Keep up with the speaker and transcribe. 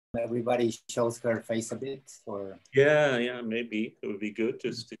everybody shows her face a bit, or yeah, maybe it would be good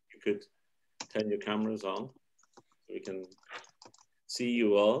just if you could turn your cameras on so we can see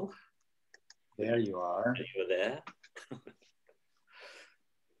you all. there you are. You were there.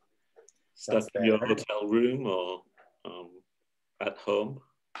 Stuck in your hotel room or at home.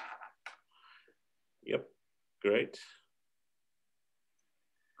 Yep, great.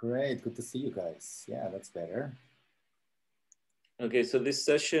 Great, good to see you guys. Yeah, that's better. Okay, so this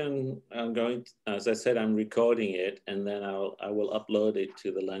session, I'm going to, as I said, I'm recording it, and then I will upload it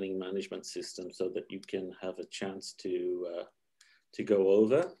to the learning management system so that you can have a chance to go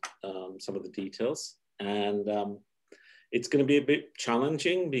over some of the details. And it's going to be a bit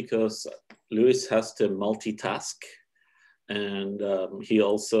challenging because Luis has to multitask, and he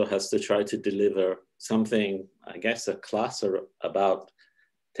also has to try to deliver something, I guess, a class about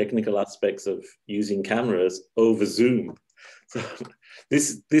technical aspects of using cameras over Zoom. So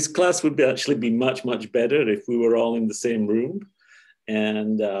this class would actually be much better if we were all in the same room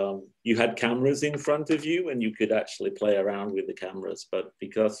and you had cameras in front of you and you could actually play around with the cameras. But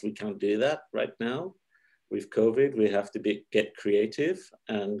because we can't do that right now with COVID, we have to get creative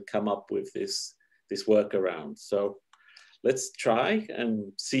and come up with this workaround. So let's try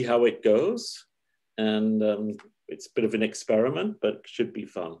and see how it goes. And it's a bit of an experiment, but should be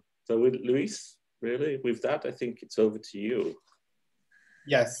fun. So with Luis, really, with that, I think it's over to you.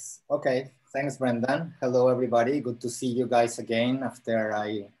 Yes, okay. Thanks, Brendan. Hello, everybody. Good to see you guys again after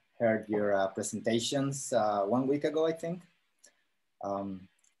I heard your presentations 1 week ago, I think.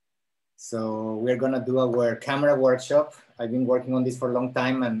 So we're gonna do our camera workshop. I've been working on this for a long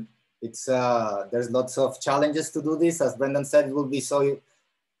time and it's there's lots of challenges to do this. As Brendan said, it will be so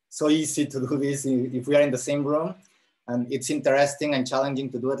easy to do this if we are in the same room. And it's interesting and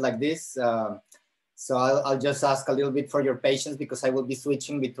challenging to do it like this. So I'll just ask a little bit for your patience because I will be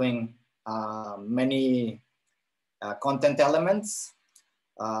switching between many content elements.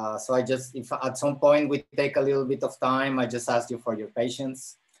 So if at some point we take a little bit of time, I just ask you for your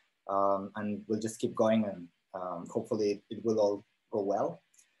patience and we'll just keep going and hopefully it will all go well.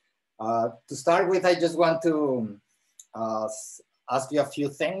 To start with, I just want to ask you a few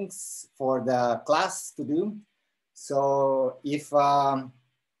things for the class to do. So if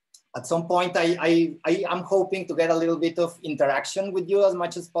at some point I am hoping to get a little bit of interaction with you as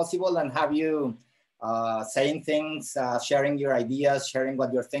much as possible and have you saying things, sharing your ideas, sharing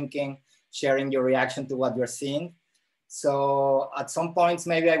what you're thinking, sharing your reaction to what you're seeing. So at some points,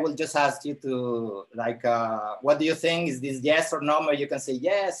 maybe I will just ask you to like, what do you think? Is this yes or no? Maybe you can say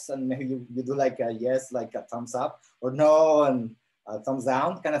yes, and maybe you do like a yes, like a thumbs up, or no, and a thumbs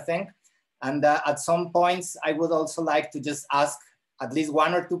down kind of thing. And at some points, I would also like to just ask at least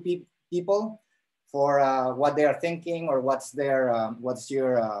one or two people for what they are thinking or what's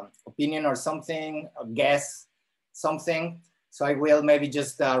your opinion or something, or guess something. So I will maybe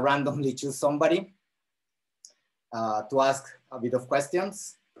just randomly choose somebody to ask a bit of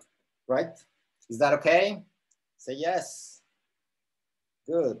questions, right? Is that okay? Say yes.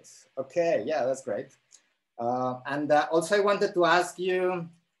 Good. Okay. Yeah, that's great. And also I wanted to ask you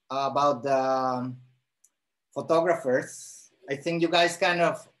about the photographers. I think you guys kind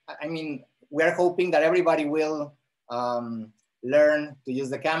of, I mean, we're hoping that everybody will learn to use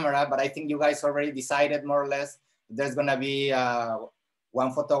the camera, but I think you guys already decided more or less there's gonna be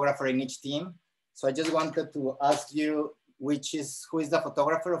one photographer in each team. So I just wanted to ask you who is the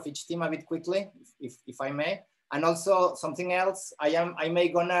photographer of each team a bit quickly, if I may. And also something else, I may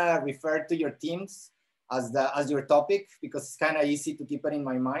gonna refer to your teams as your topic because it's kind of easy to keep it in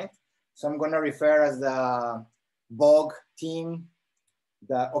my mind. So I'm gonna refer as the Vogue team,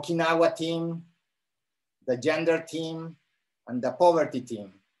 the Okinawa team, the gender team, and the poverty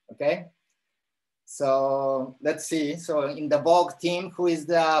team, okay? So let's see. So in the Vogue team, who is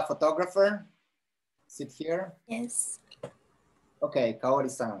the photographer? Sit here? Yes. Okay,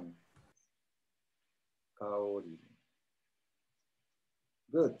 Kaori-san. Kaori.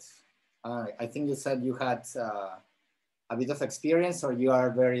 Good. I think you said you had a bit of experience or you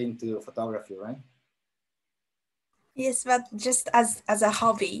are very into photography, right? Yes, but just as a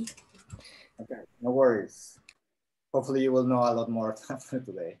hobby. Okay, no worries. Hopefully you will know a lot more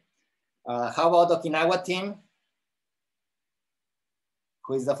today. How about Okinawa team?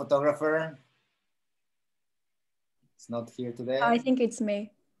 Who is the photographer? It's not here today. I think it's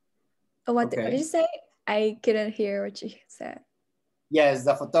me. Oh, what did you say? I couldn't hear what you said. Yes,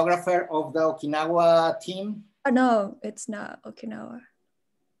 the photographer of the Okinawa team. Oh, no, it's not Okinawa.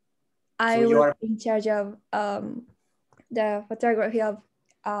 I was in charge of the photography of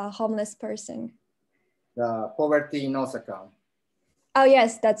a homeless person. The poverty in Osaka. Oh,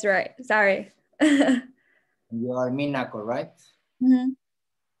 yes, that's right. Sorry. You are Minako, right? Mm-hmm.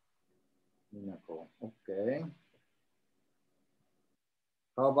 Minako, okay.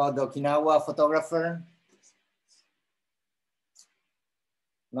 How about the Okinawa photographer?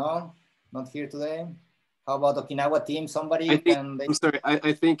 No, not here today. How about Okinawa team? Somebody I'm sorry.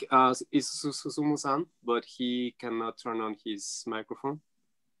 I think it's Susumu-san, but he cannot turn on his microphone.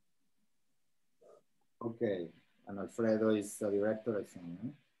 Okay, and Alfredo is the director, I think. Huh?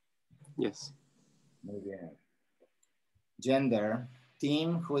 Yes. Muy bien. Gender,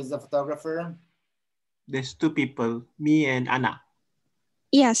 team, who is the photographer? There's two people, me and Anna.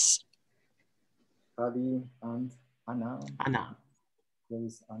 Yes. Javi and Anna. Anna. Where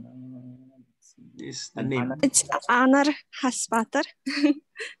is Anna? Is the name. Anna. It's Anar Haspatar.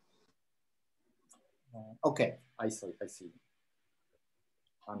 Okay, I see.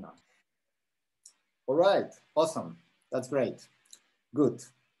 Anna. All right, awesome. That's great. Good.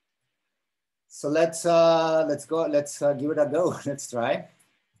 So let's go. Let's give it a go. Let's try.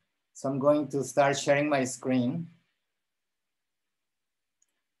 So I'm going to start sharing my screen.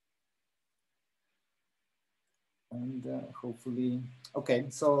 And hopefully, okay.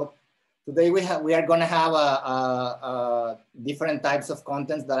 So today we are going to have a different types of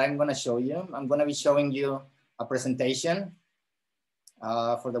contents that I'm going to show you. I'm going to be showing you a presentation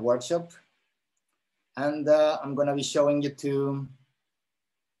for the workshop, and I'm going to be showing you to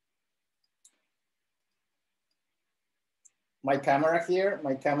my camera here.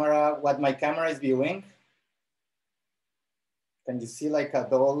 What my camera is viewing. Can you see like a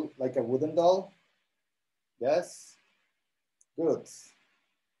doll, like a wooden doll? Yes. Good.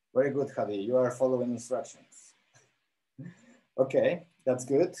 Very good, Javi. You are following instructions. Okay, that's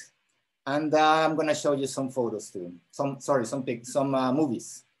good. And I'm gonna show you some photos too. Some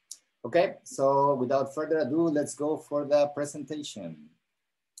movies. Okay, so without further ado, let's go for the presentation.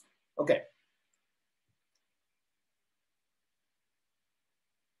 Okay.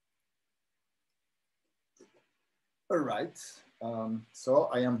 All right. So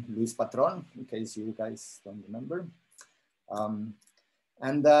I am Luis Patron, in case you guys don't remember. I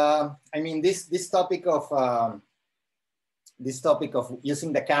mean, this topic of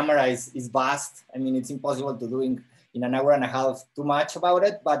using the camera is vast. I mean, it's impossible to do in an hour and a half too much about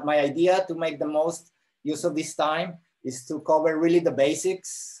it. But my idea to make the most use of this time is to cover really the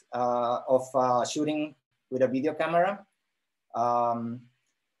basics of shooting with a video camera.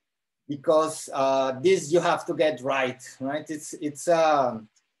 Because this you have to get right?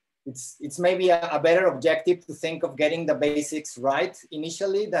 It's maybe a better objective to think of getting the basics right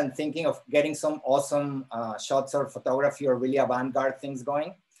initially than thinking of getting some awesome shots or photography or really avant-garde things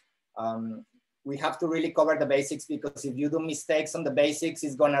going. We have to really cover the basics, because if you do mistakes on the basics,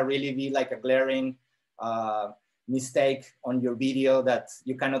 it's gonna really be like a glaring mistake on your video that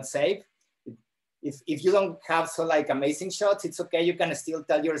you cannot save. If you don't have like amazing shots, it's okay, you can still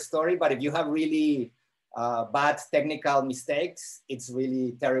tell your story. But if you have really bad technical mistakes, it's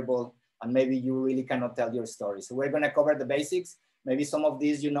really terrible, and maybe you really cannot tell your story. So we're gonna cover the basics. Maybe some of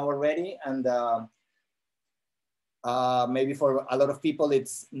these you know already, and maybe for a lot of people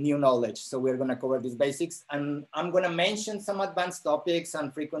it's new knowledge. So we're gonna cover these basics, and I'm gonna mention some advanced topics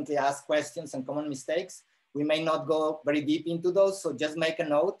and frequently asked questions and common mistakes. We may not go very deep into those, so just make a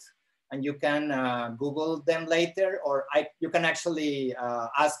note, and you can Google them later, or you can actually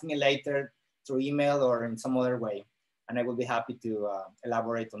ask me later through email or in some other way. And I will be happy to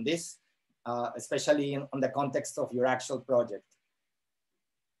elaborate on this, especially on the context of your actual project,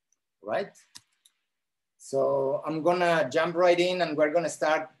 right? So I'm gonna jump right in, and we're gonna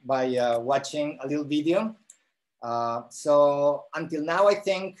start by watching a little video. So until now, I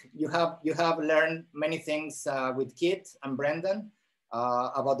think you have learned many things with Kit and Brendan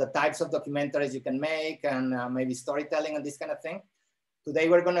about the types of documentaries you can make, and maybe storytelling and this kind of thing. Today,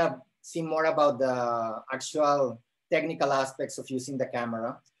 we're gonna see more about the actual technical aspects of using the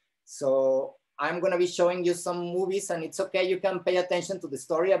camera. So I'm gonna be showing you some movies, and it's okay, you can pay attention to the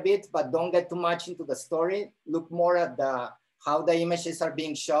story a bit, but don't get too much into the story. Look more at how the images are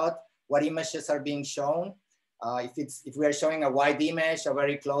being shot, what images are being shown. If we are showing a wide image, a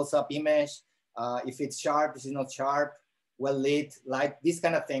very close-up image, if it's sharp, if it's not sharp, well lit, light, these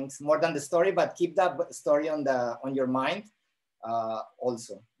kind of things, more than the story, but keep that story on your mind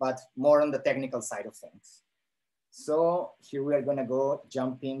also, but more on the technical side of things. So here we are gonna go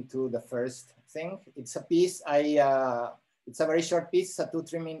jump into the first thing. It's a piece, it's a very short piece, a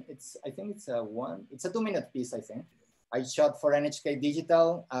 2-3 minutes, I think it's a 2-minute piece, I think. I shot for NHK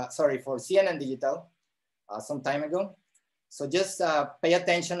Digital, for CNN Digital some time ago. So just pay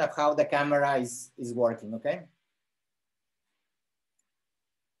attention of how the camera is working, okay?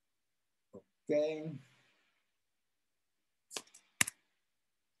 Okay.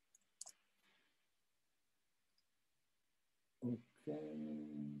 Okay.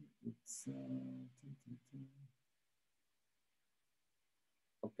 It's,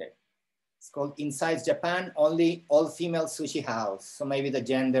 okay. It's called Inside Japan, only all-female sushi house. So maybe the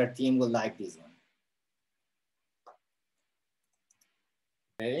gender team will like this one.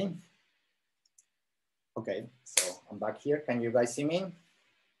 Okay. Okay, so I'm back here. Can you guys see me?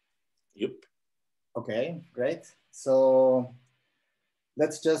 Yep. Okay, great. So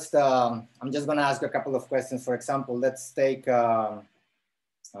let's just, I'm just gonna ask a couple of questions. For example, let's take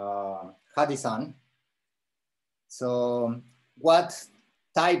Hadi-san. So what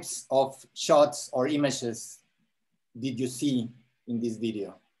types of shots or images did you see in this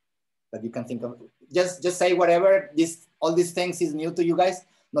video that you can think of? Just say whatever, all these things is new to you guys,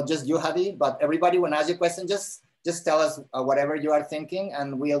 not just you, Hadi, but everybody. When I ask you a question, just tell us whatever you are thinking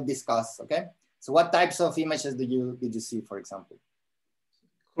and we'll discuss, okay? So what types of images did you see, for example?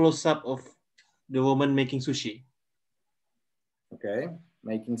 Close-up of the woman making sushi. Okay,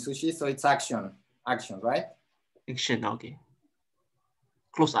 making sushi, so it's action, right? Action, okay.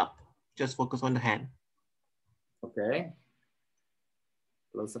 Close up, just focus on the hand. Okay.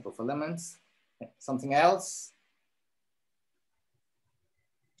 Close-up of elements. Something else?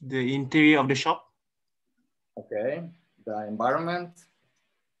 The interior of the shop. Okay, the environment.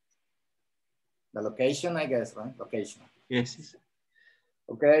 The location, I guess, right? Location. Yes.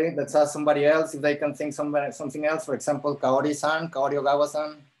 Okay, let's ask somebody else if they can think something else. For example, Kaori-san, Kaori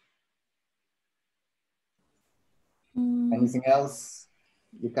Ogawa-san. Anything else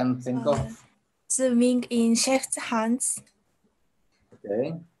you can think of? Zooming in chef's hands.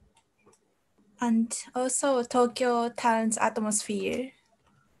 Okay. And also Tokyo town's atmosphere.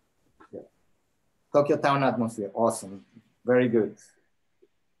 Yeah. Tokyo town atmosphere, awesome. Very good.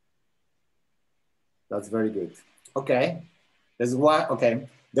 That's very good. Okay, there's one, okay.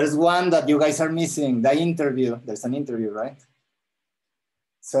 There's one that you guys are missing, the interview. There's an interview, right?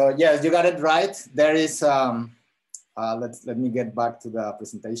 So yes, you got it right. There is, let me get back to the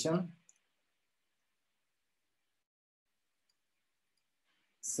presentation.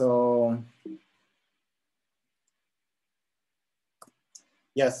 So,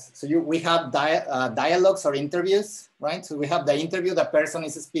 yes, so we have dialogues or interviews, right? So we have the interview, the person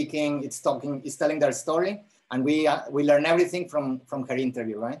is speaking, it's telling their story, and we learn everything from her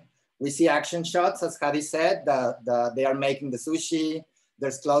interview, right? We see action shots, as Hadi said, they are making the sushi,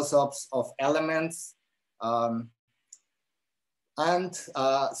 there's close-ups of elements, so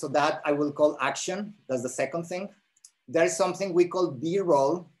that I will call action, that's the second thing. There's something we call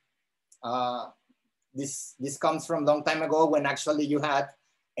B-roll. This comes from a long time ago when actually you had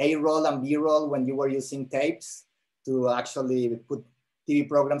A-roll and B-roll when you were using tapes to actually put TV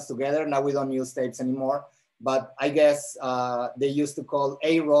programs together. Now we don't use tapes anymore, but I guess they used to call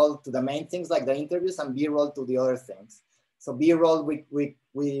A-roll to the main things like the interviews and B-roll to the other things. So B-roll we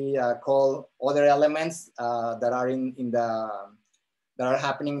call other elements that are that are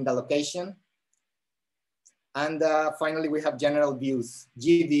happening in the location. And finally, we have general views.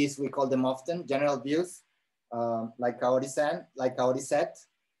 GVs, we call them often, general views, like Kaori said.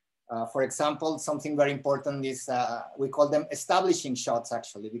 For example, something very important is we call them establishing shots,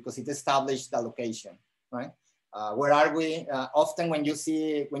 actually, because it established the location, right? Where are we? Often when you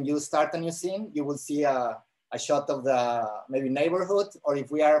start a new scene, you will see a shot of the maybe neighborhood, or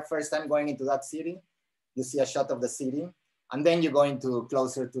if we are first time going into that city, you see a shot of the city, and then you go into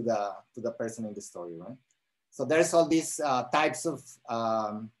closer to the person in the story, right? So there's all these types of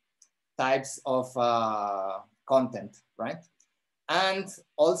content, right? And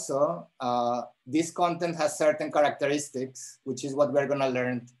also, this content has certain characteristics, which is what we're gonna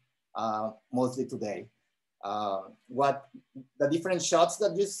learn mostly today. What the different shots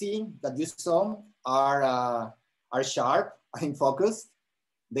that you saw are sharp, are in focus.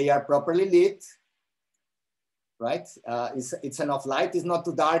 They are properly lit, right? It's enough light, it's not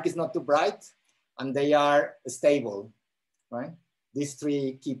too dark, it's not too bright, and they are stable, right? These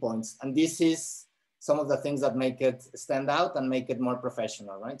three key points. And this is some of the things that make it stand out and make it more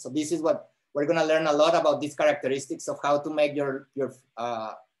professional, right? So this is what we're gonna learn a lot about, these characteristics of how to make your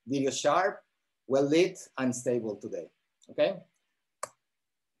video sharp, well lit, and stable today, okay?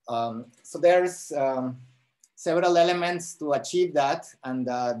 So there's several elements to achieve that, and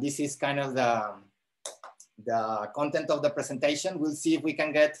this is kind of the content of the presentation. We'll see if we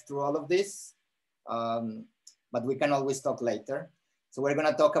can get through all of this, but we can always talk later. So we're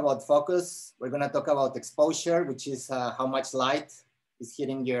gonna talk about focus. We're gonna talk about exposure, which is how much light is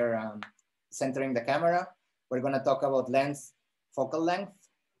hitting your, centering the camera. We're gonna talk about lens, focal length,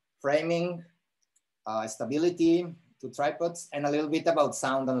 framing, stability, 2 tripods, and a little bit about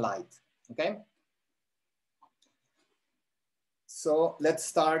sound and light, okay? So let's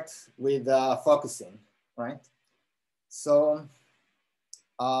start with focusing, right? So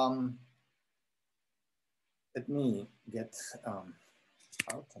let me get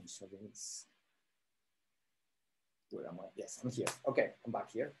out and show this. Where am I? Yes, I'm here. Okay, I'm back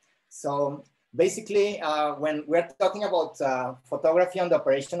here. So basically, when we're talking about photography and the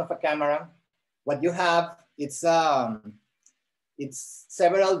operation of a camera, what you have, it's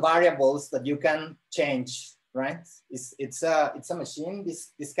several variables that you can change, right? It's a machine,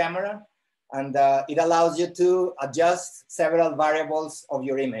 this camera, and it allows you to adjust several variables of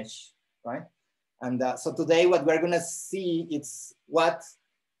your image, right? And so today what we're gonna see is what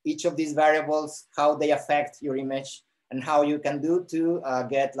each of these variables, how they affect your image and how you can do to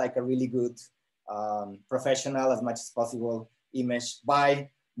get like a really good professional as much as possible image by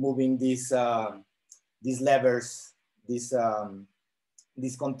moving these levers, these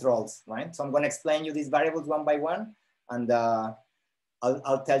controls, right? So I'm gonna explain you these variables one by one, and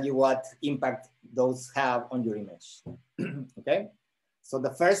I'll tell you what impact those have on your image, okay? So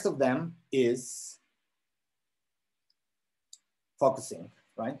the first of them is focusing,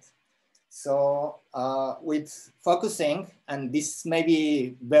 right? So with focusing, and this may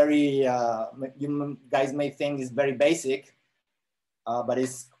be very, you guys may think is very basic, but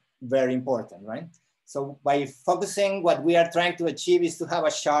it's very important, right? So by focusing, what we are trying to achieve is to have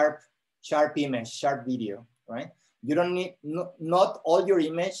a sharp image, sharp video, right? You don't need, not all your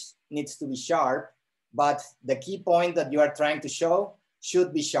image needs to be sharp, but the key point that you are trying to show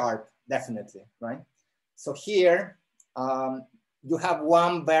should be sharp, definitely, right? So here, you have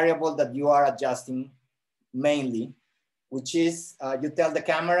one variable that you are adjusting mainly, which is you tell the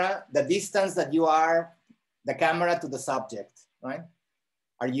camera the distance that you are, the camera to the subject, right?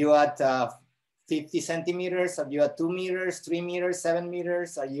 Are you at 50 centimeters? Are you at 2 meters, 3 meters, 7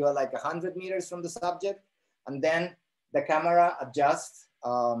 meters? Are you at like 100 meters from the subject? And then the camera adjusts,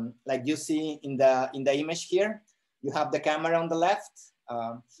 like you see in the image here. You have the camera on the left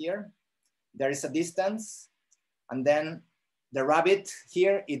here. There is a distance, and then the rabbit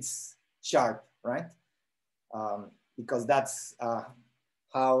here, it's sharp, right? Because that's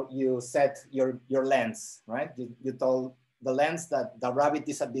how you set your lens, right? You told the lens that the rabbit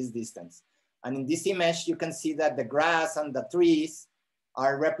is at this distance. And in this image, you can see that the grass and the trees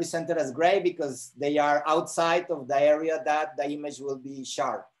are represented as gray because they are outside of the area that the image will be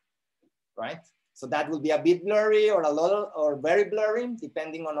sharp, right? So that will be a bit blurry or a lot or very blurry,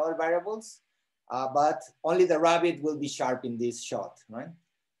 depending on other variables. But only the rabbit will be sharp in this shot, right?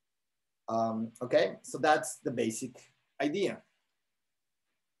 Okay, so that's the basic idea.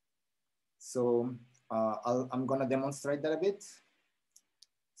 So I'm gonna demonstrate that a bit.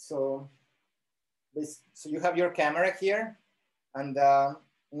 So you have your camera here, and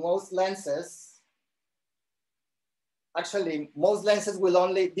most lenses, actually most lenses will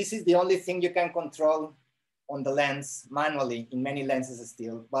only, this is the only thing you can control on the lens manually in many lenses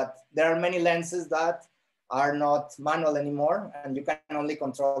still, but there are many lenses that are not manual anymore and you can only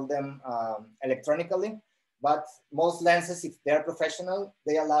control them electronically. But most lenses, if they're professional,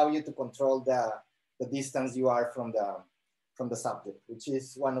 they allow you to control the distance you are from the subject, which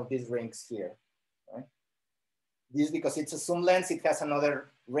is one of these rings here, right? This, because it's a zoom lens, it has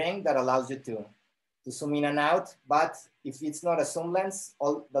another ring that allows you to zoom in and out. But if it's not a zoom lens,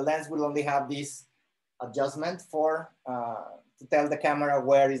 the lens will only have this adjustment for to tell the camera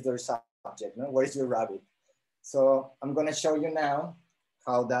where is their subject, no? Where is your rabbit. So I'm going to show you now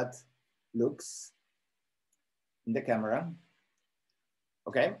how that looks in the camera.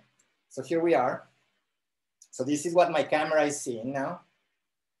 Okay, so here we are. So this is what my camera is seeing now.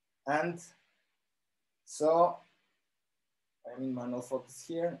 And so I'm in manual focus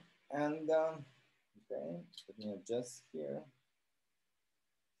here. And okay, let me adjust here.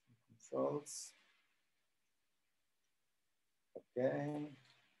 Controls. Okay.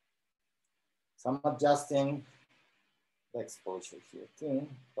 So I'm adjusting the exposure here too,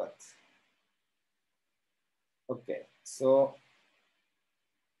 but okay. So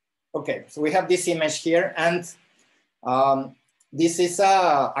we have this image here, and this is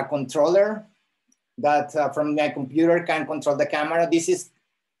a controller that from my computer can control the camera. This is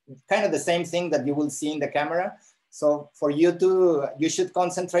kind of the same thing that you will see in the camera. So for you should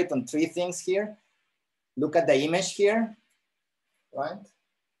concentrate on 3 things here. Look at the image here, right?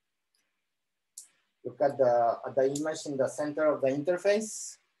 Look at the image in the center of the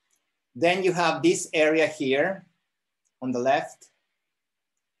interface. Then you have this area here on the left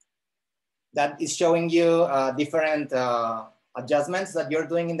that is showing you different adjustments that you're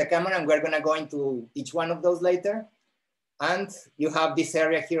doing in the camera, and we're gonna go into each one of those later. And you have this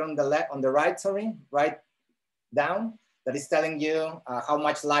area here on the left, on the right, sorry, right down, that is telling you how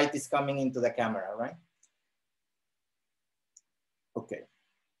much light is coming into the camera, right? Okay.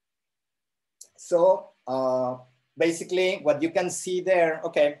 So basically what you can see there,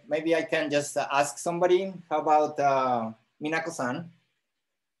 okay, maybe I can just ask somebody. How about Minako-san?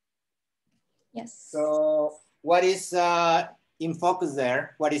 Yes. So what is in focus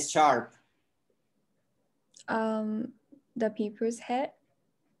there? What is sharp? The people's head.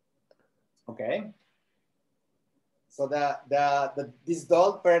 Okay. So this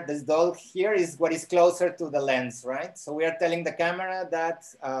doll here is what is closer to the lens, right? So we are telling the camera that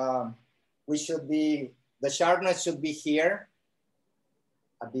the sharpness should be here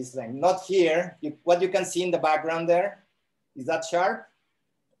at this length, not here. What you can see in the background there, is that sharp?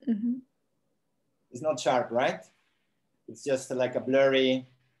 Mm-hmm. It's not sharp, right? It's just like a blurry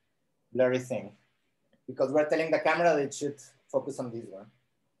thing, because we're telling the camera that it should focus on this one.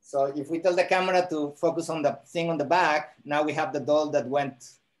 So if we tell the camera to focus on the thing on the back, now we have the doll that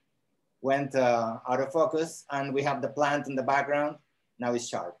went out of focus, and we have the plant in the background. Now it's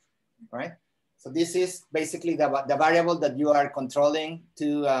sharp, right? So this is basically the variable that you are controlling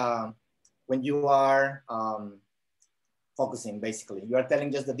to when you are focusing. Basically, you are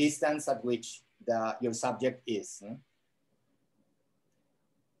telling just the distance at which your subject is,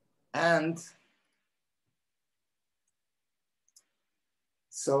 and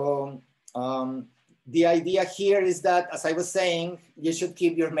so the idea here is that, as I was saying, you should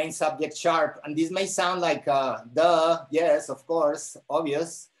keep your main subject sharp. And this may sound like, duh, yes, of course,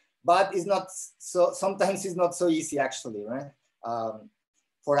 obvious, but it's not so, sometimes it's not so easy actually, right?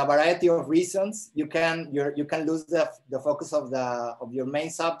 For a variety of reasons, you can lose the focus of your main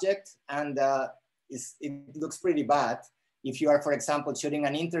subject, and it looks pretty bad. If you are, for example, shooting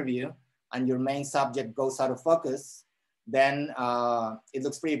an interview and your main subject goes out of focus, then it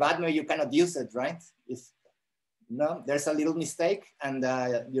looks pretty bad. Maybe you cannot use it, right? If there's a little mistake and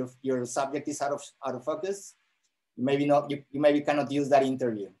your subject is out of focus, maybe not. You maybe cannot use that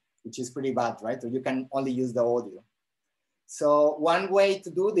interview, which is pretty bad, right? Or you can only use the audio. So one way to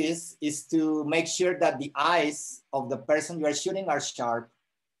do this is to make sure that the eyes of the person you are shooting are sharp.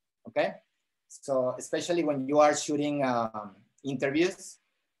 Okay, so especially when you are shooting interviews,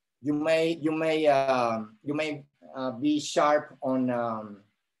 you may be sharp on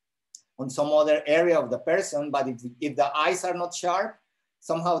some other area of the person, but if the eyes are not sharp,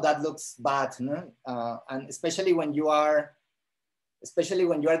 somehow that looks bad, no? And especially when you are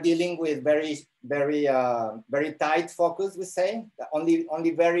dealing with very tight focus, we say only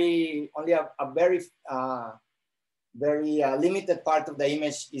a very limited part of the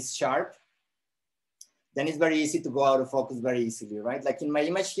image is sharp. Then it's very easy to go out of focus very easily, right? Like in my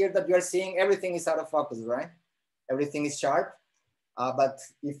image here that you are seeing, everything is out of focus, right? Everything is sharp. But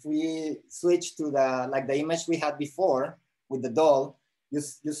if we switch to the image we had before with the doll, you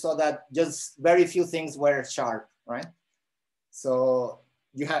saw that just very few things were sharp, right? So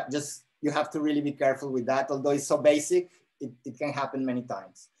you have to really be careful with that. Although it's so basic, it can happen many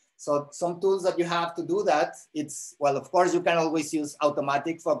times. So some tools that you have to do that, well, of course, you can always use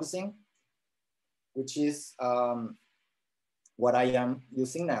automatic focusing, which is what I am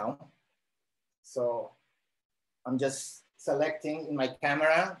using now. So I'm just selecting in my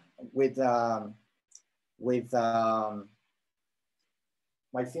camera with my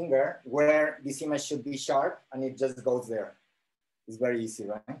finger where this image should be sharp, and it just goes there. It's very easy,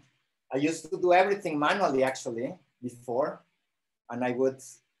 right? I used to do everything manually actually before, and I would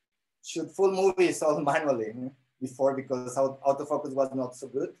shoot full movies all manually before because autofocus was not so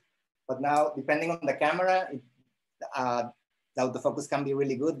good. But now, depending on the camera, the autofocus can be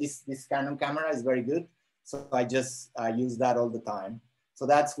really good. This Canon camera is very good. So I just use that all the time. So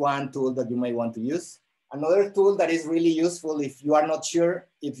that's one tool that you may want to use. Another tool that is really useful if you are not sure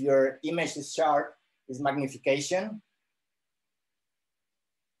if your image is sharp is magnification.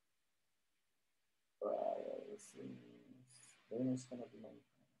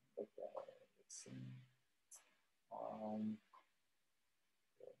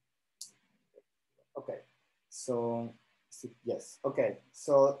 Okay, so yes, okay.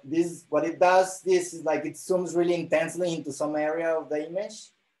 So what it does, this is like it zooms really intensely into some area of the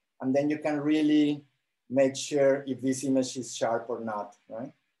image, and then you can really make sure if this image is sharp or not,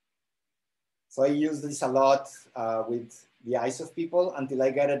 right? So I use this a lot with the eyes of people until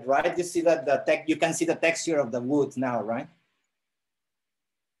I get it right. You see that you can see the texture of the wood now, right?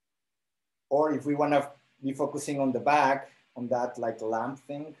 Or if we want to be focusing on the back, on that like lamp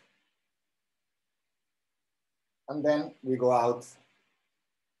thing, and then we go out.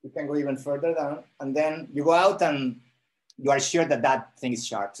 You can go even further down, and then you go out and you are sure that that thing is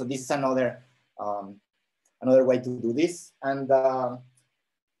sharp. So this is another another way to do this. And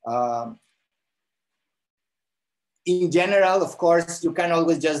in general, of course, you can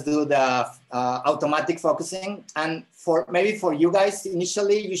always just do the automatic focusing. And for maybe for you guys,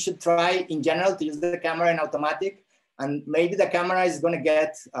 initially, you should try in general to use the camera in automatic. And maybe the camera is going to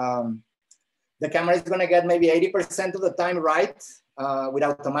get maybe 80% of the time right with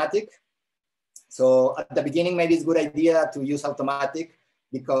automatic. So at the beginning, maybe it's a good idea to use automatic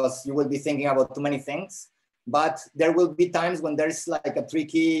because you will be thinking about too many things. But there will be times when there's like a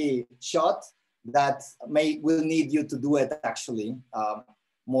tricky shot that will need you to do it actually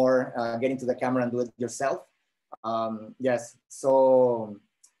more, get into the camera and do it yourself. Yes, so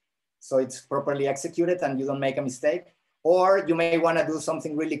it's properly executed and you don't make a mistake. Or you may want to do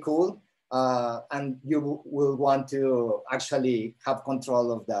something really cool and you will want to actually have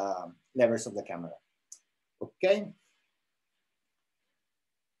control of the levers of the camera. Okay.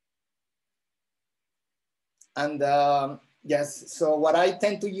 And yes, so what I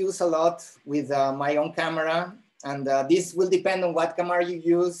tend to use a lot with my own camera, and this will depend on what camera you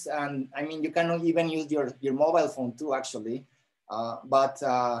use. And I mean, you can even use your mobile phone too, actually. But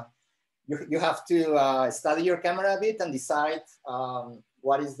you have to study your camera a bit and decide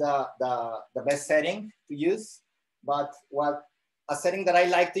what is the best setting to use. But a setting that I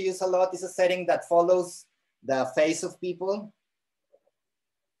like to use a lot is a setting that follows the face of people.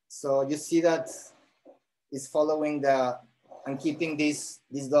 So you see that is following and keeping this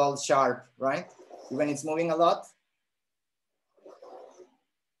doll sharp, right? When it's moving a lot,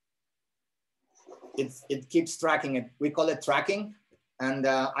 it keeps tracking it. We call it tracking. And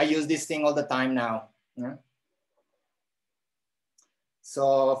I use this thing all the time now. Yeah?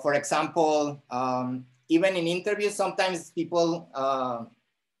 So for example, even in interviews, sometimes people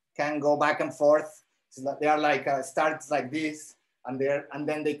can go back and forth. So that they are like, starts like this, and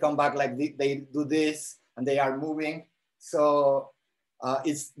then they come back like they do this, and they are moving. So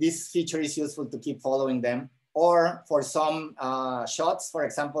this feature is useful to keep following them. Or for some shots, for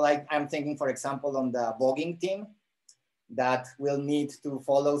example, I'm thinking, for example, on the voguing team that will need to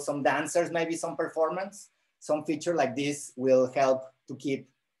follow some dancers, maybe some performance. Some feature like this will help to keep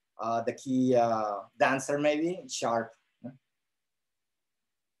the key dancer maybe sharp.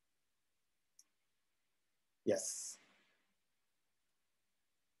 Yes.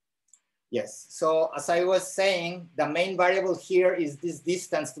 Yes, so as I was saying, the main variable here is this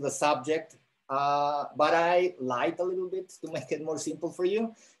distance to the subject, but I lied a little bit to make it more simple for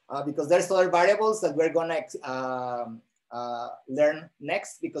you because there's other variables that we're gonna learn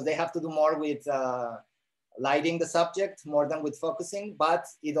next because they have to do more with lighting the subject more than with focusing, but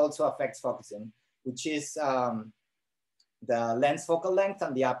it also affects focusing, which is the lens focal length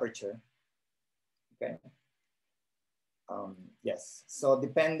and the aperture, okay? Yes, so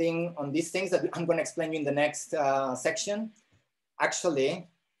depending on these things that I'm going to explain you in the next section, actually,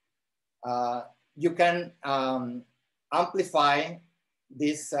 you can amplify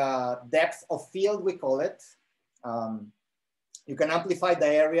this depth of field, we call it. You can amplify the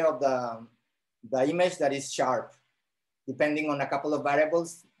area of the image that is sharp, depending on a couple of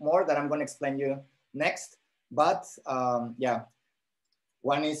variables more that I'm going to explain you next. But yeah,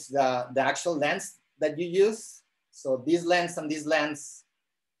 one is the actual lens that you use. So this lens and this lens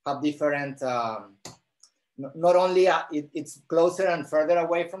have different, not only it's closer and further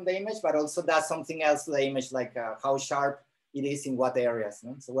away from the image, but also does something else to the image, like how sharp it is in what areas.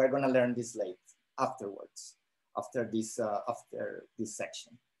 No? So we're gonna learn this afterwards, after this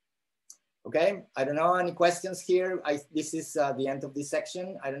section. Okay, I don't know, any questions here? This is the end of this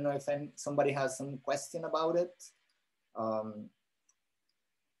section. I don't know if somebody has some question about it.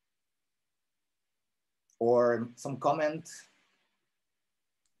 Or some comment.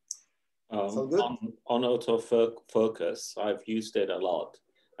 So good. On autofocus, I've used it a lot,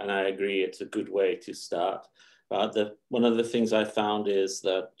 and I agree it's a good way to start. One of the things I found is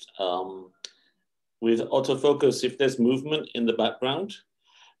that with autofocus, if there's movement in the background,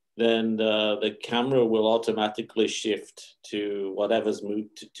 then the camera will automatically shift to whatever's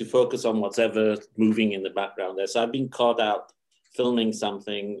moved, to focus on whatever moving in the background there. So I've been caught out filming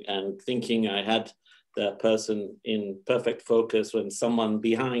something and thinking I had the person in perfect focus when someone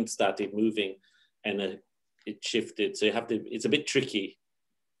behind started moving and it shifted. So you have to, it's a bit tricky.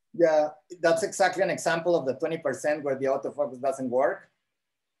 Yeah, that's exactly an example of the 20% where the autofocus doesn't work.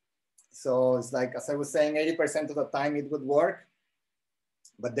 So it's like, as I was saying, 80% of the time it would work.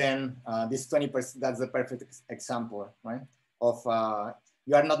 But then this 20%, that's the perfect example, right? Of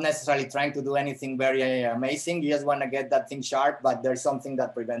you are not necessarily trying to do anything very amazing. You just want to get that thing sharp, but there's something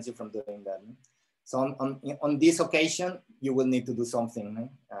that prevents you from doing that. So on this occasion, you will need to do something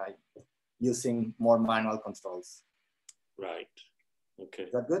using more manual controls. Right. Okay.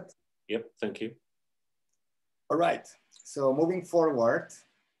 Is that good? Yep. Thank you. All right. So moving forward,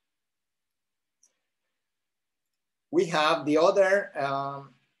 we have the other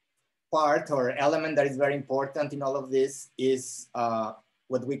part or element that is very important in all of this is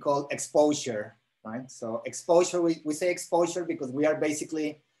what we call exposure, right? So exposure, we say exposure because we are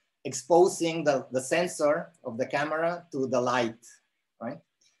basically exposing the sensor of the camera to the light, right?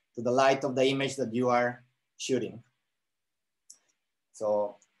 To the light of the image that you are shooting.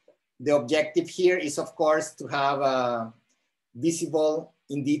 So the objective here is, of course, to have visible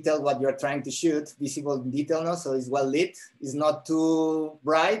in detail what you're trying to shoot, visible in detail now, so it's well lit. It's not too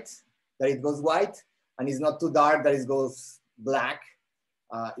bright that it goes white, and it's not too dark that it goes black.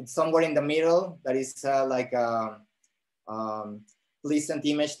 It's somewhere in the middle that is like a pleasant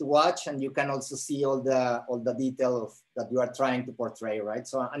image to watch, and you can also see all the detail that you are trying to portray, right?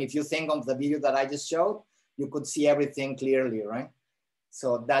 So, and if you think of the video that I just showed, you could see everything clearly, right?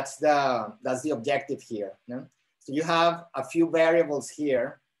 So that's the objective here. No? So you have a few variables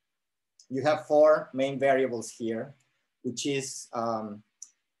here. You have 4 main variables here, which is, all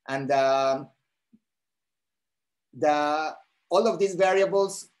of these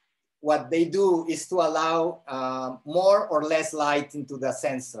variables, what they do is to allow more or less light into the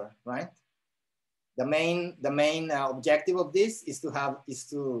sensor, right? The main objective of this is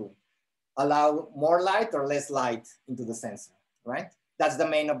to allow more light or less light into the sensor, right? That's the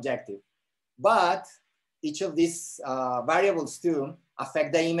main objective. But each of these variables too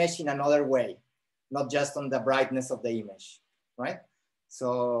affect the image in another way, not just on the brightness of the image, right?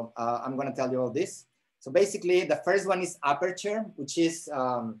 So I'm gonna tell you all this. So basically the first one is aperture, which is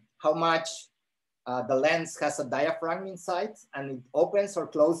how much the lens has a diaphragm inside and it opens or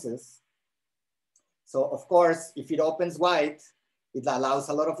closes. So of course, if it opens wide, it allows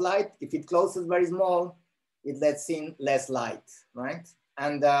a lot of light. If it closes very small, it lets in less light, right?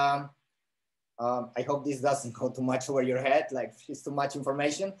 And I hope this doesn't go too much over your head, like it's too much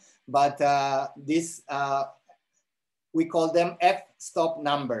information, but we call them f-stop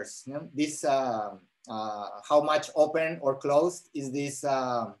numbers. You know? This, how much open or closed is this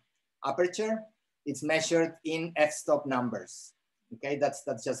aperture? It's measured in f-stop numbers. Okay, that's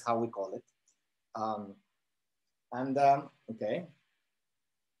just how we call it. Okay.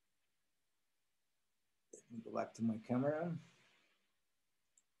 Let me go back to my camera.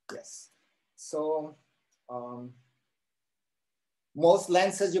 Yes. So most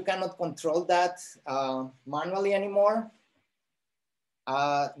lenses, you cannot control that manually anymore.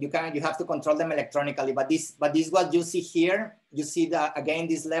 You have to control them electronically, but this what you see here. You see again,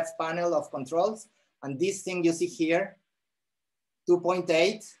 this left panel of controls, and this thing you see here,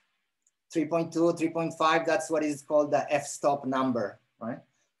 2.8, 3.2, 3.5, that's what is called the f-stop number, right?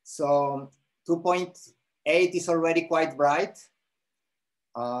 So 2.8 is already quite bright,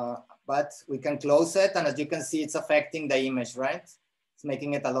 but we can close it, and as you can see, it's affecting the image, right? It's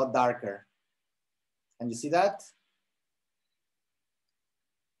making it a lot darker. Can you see that?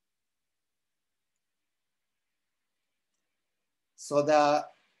 So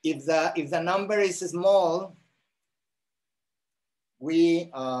if the number is small, we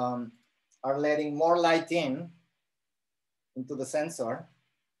are letting more light into the sensor,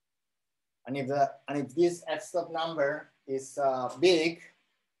 and if this f-stop number is big,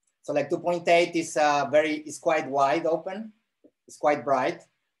 so like 2.8 is quite wide open, it's quite bright,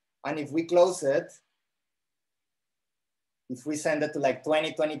 and if we close it, if we send it to like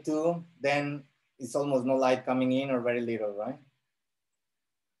 20, 22, then it's almost no light coming in or very little, right?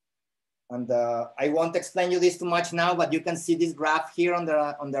 And I won't explain you this too much now, but you can see this graph here on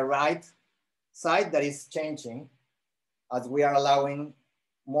the right side that is changing as we are allowing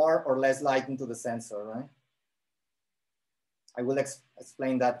more or less light into the sensor, right? I will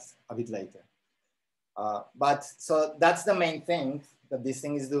explain that a bit later. But so that's the main thing that this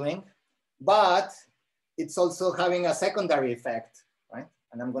thing is doing, but it's also having a secondary effect, right?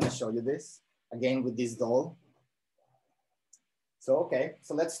 And I'm gonna show you this again with this doll. So, okay,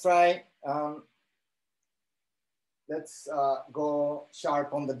 so let's try, let's go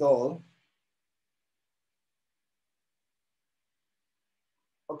sharp on the doll.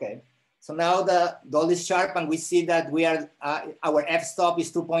 Okay, so now the doll is sharp and we see that we are, our f-stop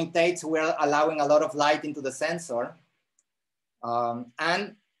is 2.8, so we're allowing a lot of light into the sensor.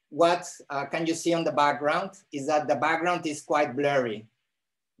 And what can you see on the background is that the background is quite blurry,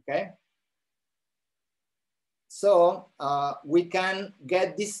 okay? So we can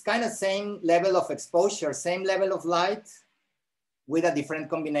get this kind of same level of exposure, same level of light with a different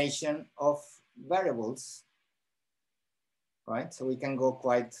combination of variables, right? So we can go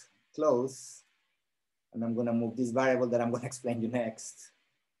quite close, and I'm gonna move this variable that I'm gonna explain you next.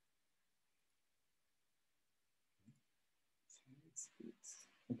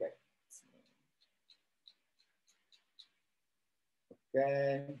 Okay.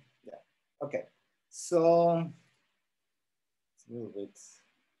 Okay, yeah, okay. So it's a little bit.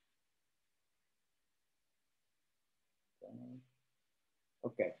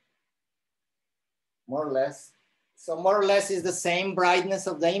 Okay, more or less. So more or less is the same brightness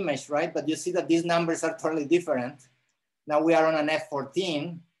of the image, right? But you see that these numbers are totally different. Now we are on an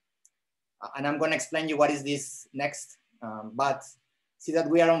F14, and I'm gonna explain you what is this next. But see that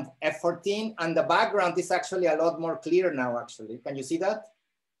we are on F14, and the background is actually a lot more clear now, actually. Can you see that?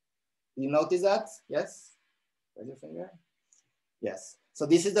 You notice that? Yes? Raise your finger. Yes. So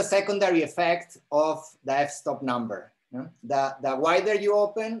this is the secondary effect of the f-stop number. Yeah? The wider you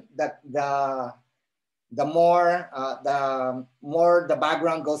open, the more the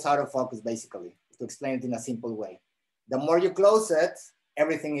background goes out of focus, basically, to explain it in a simple way. The more you close it,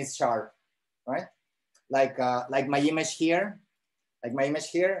 everything is sharp, right? Like my image here,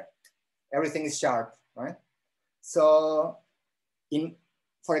 everything is sharp, right? So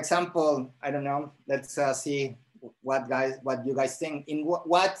for example, I don't know, let's see what you guys think. In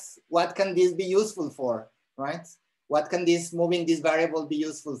what can this be useful for, right? What can moving this variable be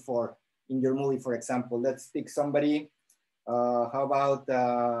useful for in your movie, for example? Let's pick somebody. How about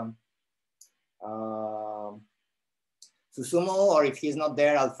Susumu, or if he's not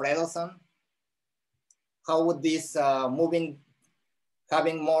there, Alfredo-san? How would this having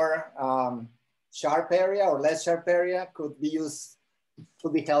more sharp area or less sharp area could be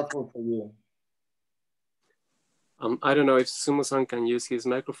helpful for you? I don't know if Sumo-san can use his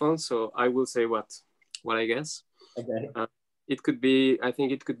microphone, so I will say what I guess. Okay. It could be, I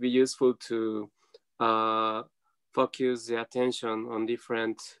think it could be useful to focus the attention on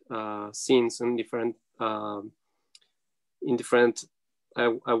different scenes and different, I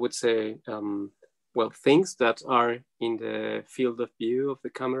would say, well, things that are in the field of view of the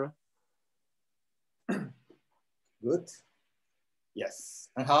camera. Good. Yes.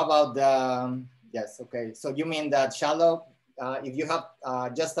 And how about the, yes, okay. So you mean that shallow, if you have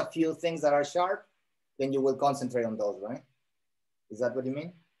just a few things that are sharp, then you will concentrate on those, right? Is that what you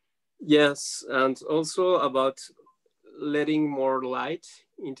mean? Yes, and also about letting more light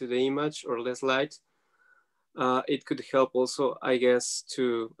into the image or less light. It could help also, I guess,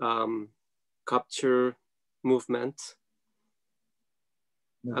 to capture movement.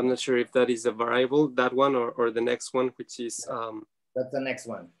 No. I'm not sure if that is a variable, that one or the next one, which is... that's the next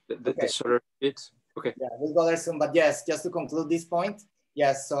one. The shorter bit. Okay. Yeah, we'll go there soon, but yes, just to conclude this point.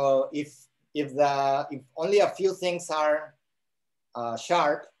 Yes, so if only a few things are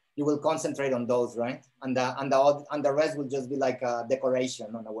sharp, you will concentrate on those, right? And the rest will just be like a decoration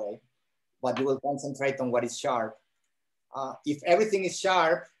in a way, but you will concentrate on what is sharp. If everything is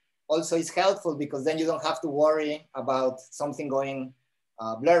sharp, also is helpful because then you don't have to worry about something going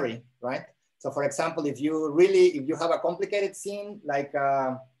blurry, right? So for example, if you have a complicated scene, like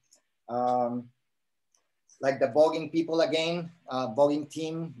the voguing people again, voguing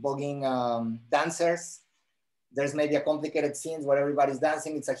team, voguing dancers, there's maybe a complicated scene where everybody's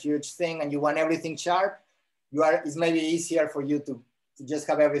dancing, it's a huge thing and you want everything sharp, it's maybe easier for you to just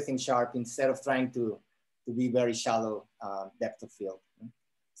have everything sharp instead of trying to be very shallow depth of field.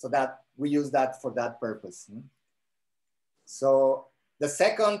 So that we use that for that purpose. So the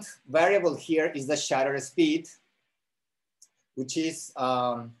second variable here is the shutter speed, which is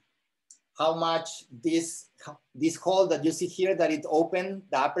how much this hole that you see here, that it opened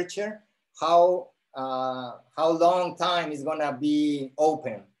the aperture, how long time is gonna be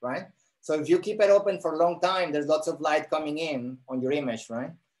open, right? So if you keep it open for a long time, there's lots of light coming in on your image,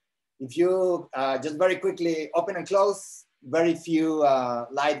 right? If you just very quickly open and close, very few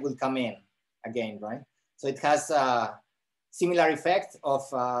light will come in again, right? So it has a similar effect of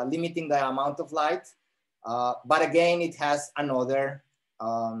limiting the amount of light, but again, it has another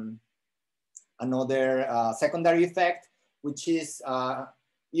secondary effect, which is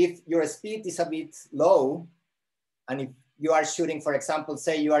if your speed is a bit low, and if you are shooting, for example,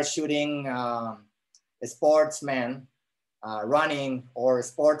 say you are shooting a sportsman running or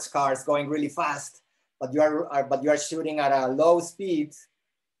sports cars going really fast, but you are shooting at a low speed,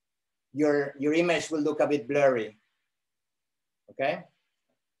 your image will look a bit blurry. Okay,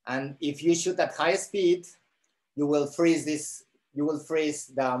 and if you shoot at high speed, you will freeze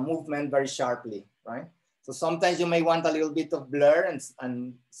the movement very sharply, right? So sometimes you may want a little bit of blur,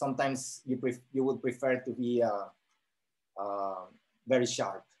 and sometimes you would prefer to be very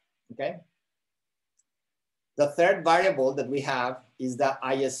sharp, okay? The third variable that we have is the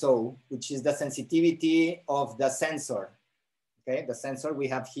ISO, which is the sensitivity of the sensor, okay? The sensor we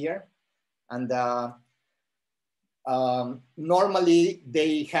have here. And normally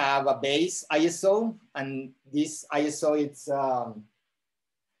they have a base ISO, and this ISO, it's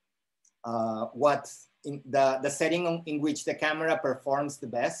the setting in which the camera performs the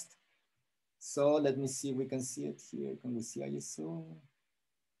best. So let me see if we can see it here. Can we see ISO?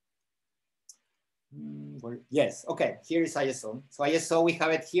 Yes, okay, here is ISO. So ISO, we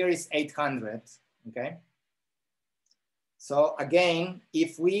have it here is 800, okay? So again,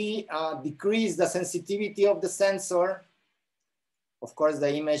 if we decrease the sensitivity of the sensor, of course,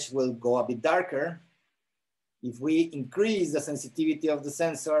 the image will go a bit darker. If we increase the sensitivity of the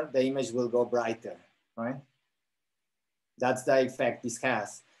sensor, the image will go brighter, right? That's the effect this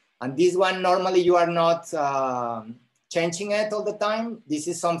has. And this one, normally you are not changing it all the time. This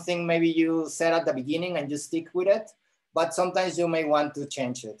is something maybe you set at the beginning and you stick with it, but sometimes you may want to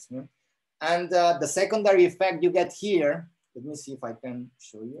change it. Yeah? And the secondary effect you get here, let me see if I can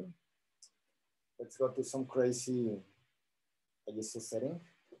show you. Let's go to some crazy ISO setting.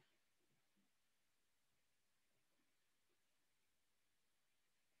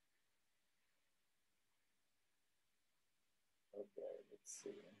 Okay, let's see.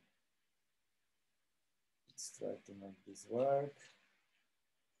 Let's try to make this work.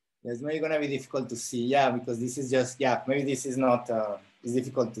 Yeah, it's maybe gonna be difficult to see, yeah, because this is just, yeah, maybe this is not, it's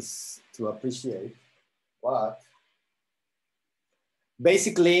difficult to appreciate, but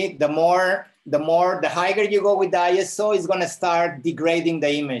basically the higher you go with the ISO, it's gonna start degrading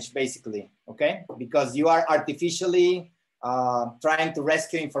the image, basically, okay? Because you are artificially trying to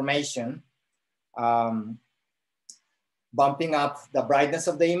rescue information, bumping up the brightness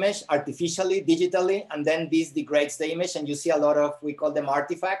of the image artificially, digitally, and then this degrades the image, and you see a lot of, we call them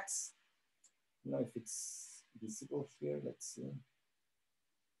artifacts. I don't know if it's visible here, let's see. It's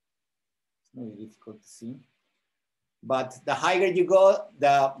maybe difficult to see. But the higher you go,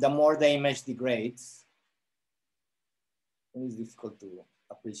 the more the image degrades. It is difficult to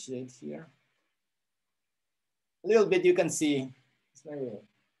appreciate here. A little bit you can see,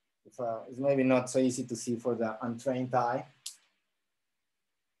 it's maybe not so easy to see for the untrained eye.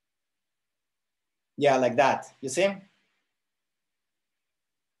 Yeah, like that, you see?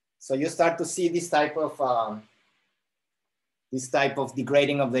 So you start to see this type of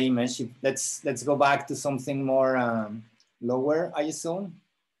degrading of the image. Let's go back to something more lower ISO.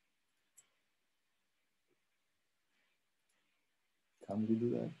 Can we do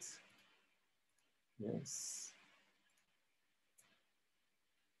that? Yes.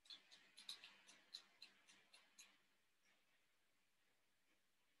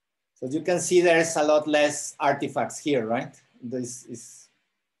 So you can see there's a lot less artifacts here, right? This is,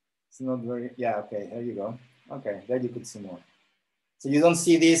 it's not very, yeah, okay, here you go. Okay, there you could see more. So you don't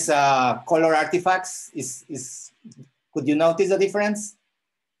see these color artifacts. Could you notice the difference?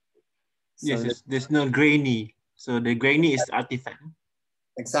 Yes, so there's no grainy. So the grainy is artifact.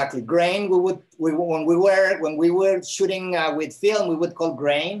 Exactly, grain. When we were shooting with film, we would call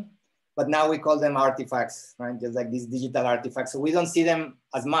grain, but now we call them artifacts, right? Just like these digital artifacts. So we don't see them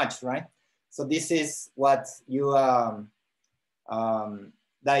as much, right? So this is what you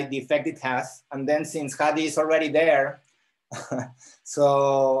the effect it has. And then since Hadi is already there,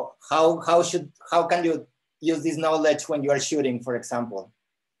 so how can you use this knowledge when you are shooting, for example?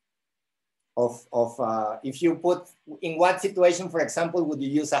 If you put, in what situation, for example, would you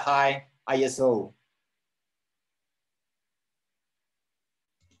use a high ISO?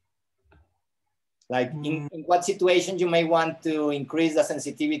 Like in what situation you may want to increase the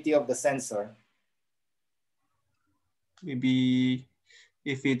sensitivity of the sensor? Maybe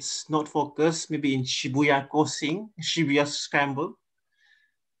if it's not focused, maybe in Shibuya crossing, Shibuya scramble,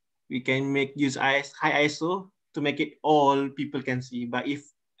 we can use high ISO to make it all people can see. But if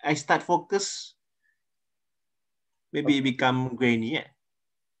I start focus, maybe it become grainy. Yeah.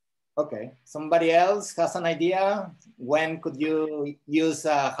 Okay. Somebody else has an idea? When could you use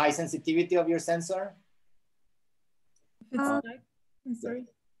high sensitivity of your sensor? I'm sorry.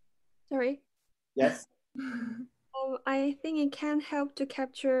 Sorry. Yes. I think it can help to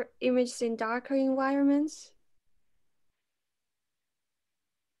capture images in darker environments.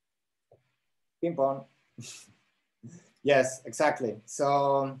 Ping pong. Yes, exactly.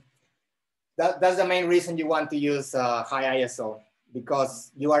 So that's the main reason you want to use high ISO,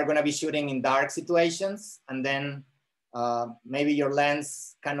 because you are going to be shooting in dark situations, and then maybe your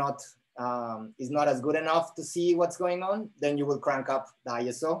lens cannot is not as good enough to see what's going on, then you will crank up the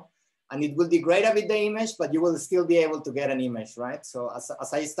ISO. And it will degrade a bit the image, but you will still be able to get an image, right? So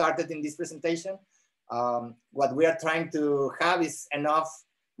as I started in this presentation, what we are trying to have is enough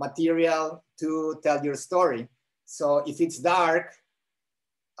material to tell your story. So if it's dark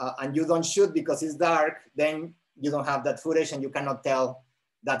and you don't shoot because it's dark, then you don't have that footage and you cannot tell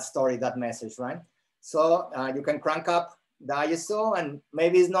that story, that message, right? So you can crank up the ISO, and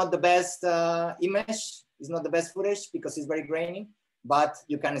maybe it's not the best image, it's not the best footage because it's very grainy, but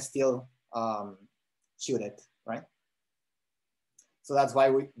you can still shoot it, right? So that's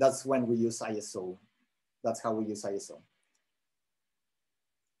why that's when we use ISO. That's how we use ISO.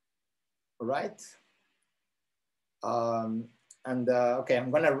 All right. Okay,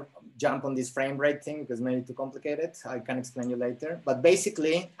 I'm gonna jump on this frame rate thing because maybe too complicated. I can explain you later. But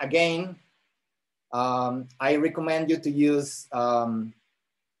basically, again, I recommend you to use the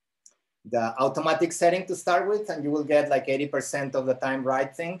automatic setting to start with, and you will get like 80% of the time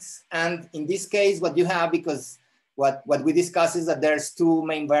right things. And in this case, what you have, because what we discuss is that there's two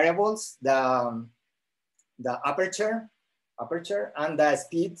main variables, the aperture and the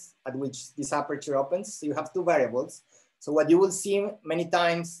speed at which this aperture opens. So you have two variables. So what you will see many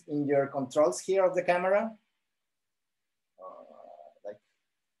times in your controls here of the camera, like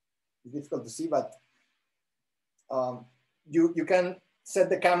it's difficult to see, but you can set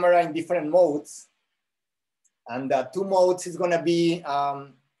the camera in different modes. And the two modes is gonna be,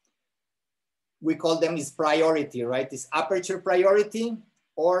 we call them is priority, right? It's aperture priority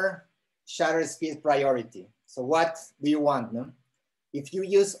or shutter speed priority. So what do you want? No? If you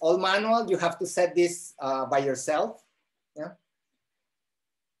use all manual, you have to set this by yourself. Yeah?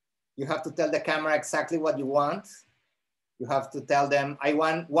 You have to tell the camera exactly what you want. You have to tell them, I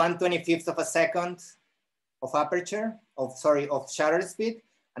want 1/25th of a second of aperture, of shutter speed,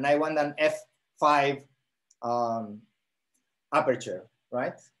 and I want an f5 aperture,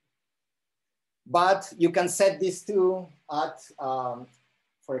 right? But you can set these two at,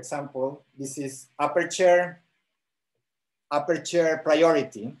 for example, this is aperture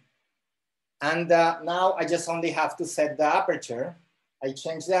priority. And now I just only have to set the aperture. I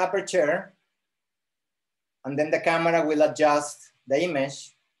change the aperture, and then the camera will adjust the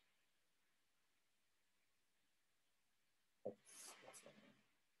image.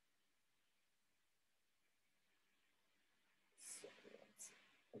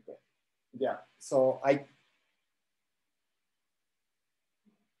 Okay. Yeah, so I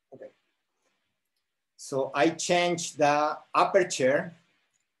change the aperture.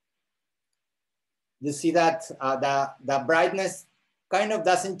 You see that the brightness kind of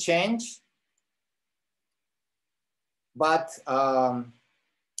doesn't change, but I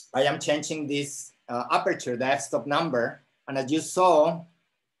am changing this aperture, the f-stop number, and as you saw,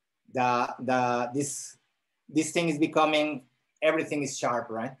 this thing is becoming, everything is sharp,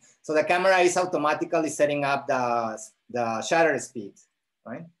 right? So the camera is automatically setting up the shutter speed,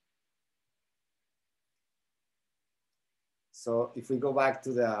 right? So if we go back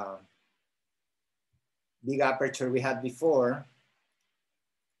to the big aperture we had before,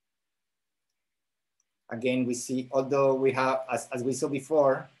 again, we see, although we have, as we saw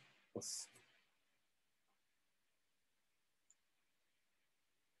before,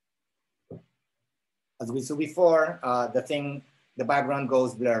 the background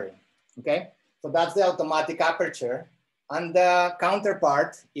goes blurry, okay? So that's the automatic aperture. And the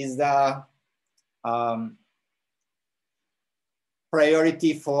counterpart is the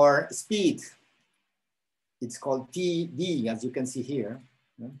priority for speed. It's called TD, as you can see here.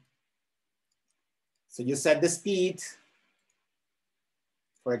 So you set the speed.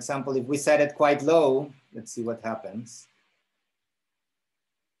 For example, if we set it quite low, let's see what happens.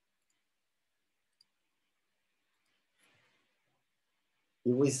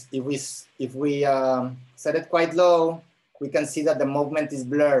 If we set it quite low, we can see that the movement is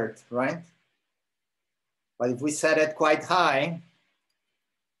blurred, right? But if we set it quite high,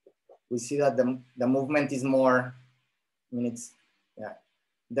 we see that the movement is more, I mean,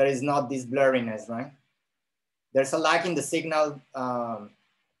 there is not this blurriness, right? There's a lag in the signal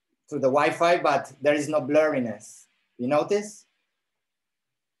through the Wi-Fi, but there is no blurriness. You notice?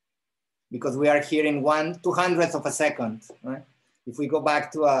 Because we are here in 1/200th of a second, right? If we go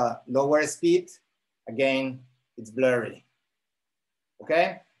back to a lower speed, again, it's blurry,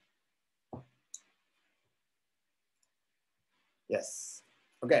 okay? Yes,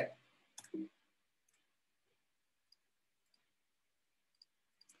 okay.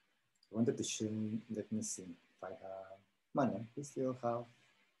 I wanted to show, let me see if I have money. We still have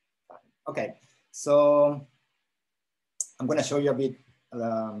time. Okay, so I'm gonna show you a bit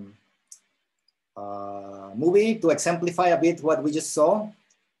movie to exemplify a bit what we just saw.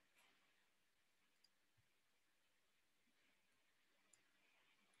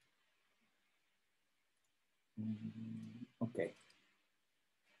 Okay.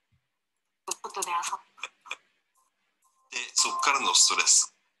 そこからのストレ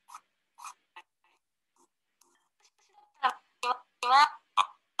ス。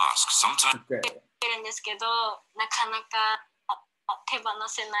Ask sometimes. るんですけど、なかなか手放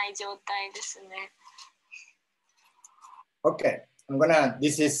せない状態ですね。Okay,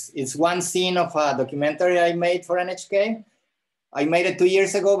 it's one scene of a documentary I made for NHK. I made it 2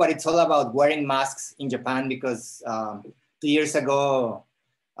 years ago, but it's all about wearing masks in Japan because 2 years ago,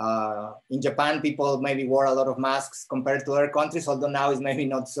 in Japan, people maybe wore a lot of masks compared to other countries, although now it's maybe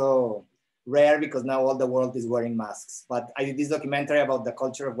not so rare because now all the world is wearing masks. But I did this documentary about the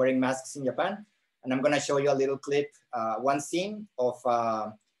culture of wearing masks in Japan. And I'm gonna show you a little clip, one scene of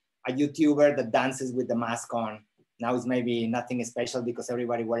a YouTuber that dances with the mask on. Now it's maybe nothing special because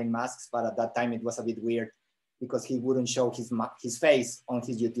everybody wearing masks, but at that time it was a bit weird because he wouldn't show his face on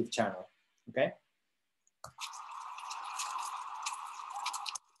his YouTube channel, okay?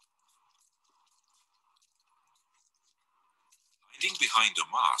 Hiding behind a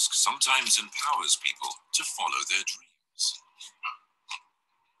mask sometimes empowers people to follow their dreams.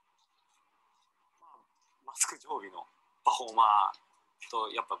 マスク常備のパフォーマーと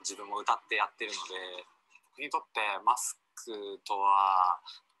やっぱ自分も歌ってやってるので、僕にとってマスクとは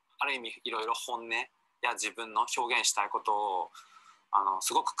ある意味いろいろ本音や自分の表現したいことを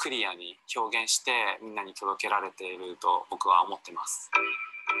すごくクリアに表現してみんなに届けられていると僕は思ってます。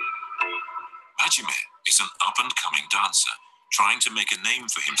Hajime is an up-and-coming dancer trying to make a name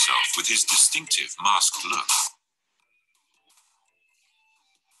for himself with his distinctive masked look.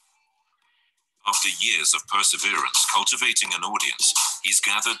 After years of perseverance cultivating an audience, he's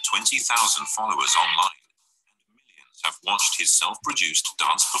gathered 20,000 followers online, and millions have watched his self-produced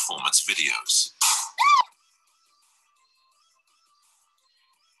dance performance videos.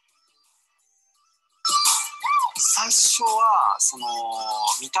 最初はその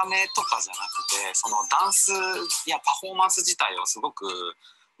見た目とかじゃなくて、そのダンスやパフォーマンス自体をすごく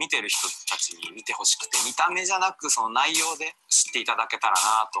見てる人たちに見てほしくて、見た目じゃなくその内容で知っていただけたら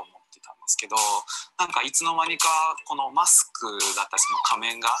なと思ってたんですけど、なんかいつの間にかこのマスクだったりその仮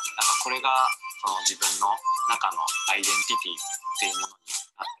面がなんかこれがその自分の中のアイデンティティっていうものに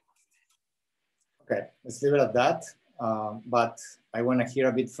なってますね。Okay, let's leave it at that. But I want to hear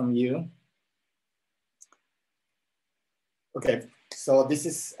a bit from you. Okay, so this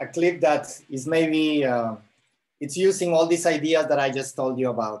is a clip that is maybe, it's using all these ideas that I just told you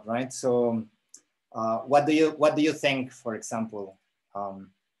about, right? So what do you think, for example?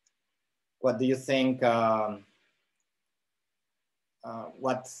 What do you think,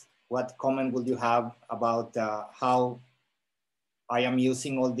 what comment would you have about how I am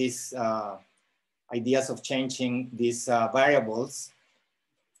using all these ideas of changing these variables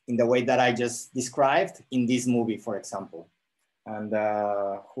in the way that I just described in this movie, for example? And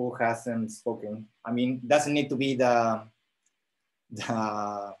who hasn't spoken? I mean, doesn't need to be the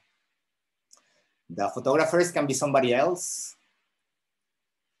photographers, can be somebody else.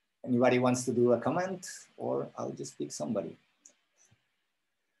 Anybody wants to do a comment, or I'll just pick somebody.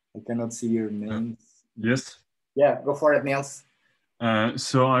 I cannot see your names. Yes. Yeah, go for it, Niels.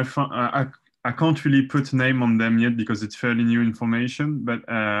 So I can't really put a name on them yet because it's fairly new information, but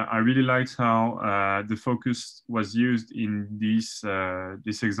I really liked how the focus was used in this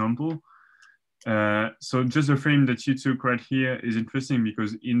example. So just the frame that you took right here is interesting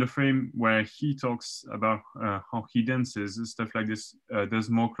because in the frame where he talks about how he dances and stuff like this,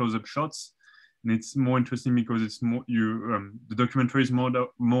 there's more close-up shots, and it's more interesting because it's more the documentary is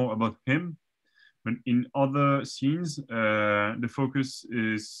more about him. But in other scenes, the focus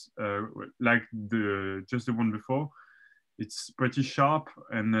is like just the one before. It's pretty sharp,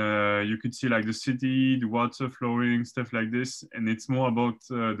 and you could see like the city, the water flowing, stuff like this. And it's more about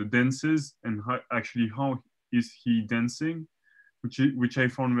the dances and how is he dancing, which I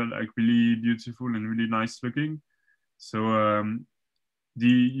found like really beautiful and really nice looking. So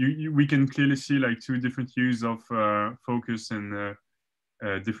we can clearly see like two different use of focus and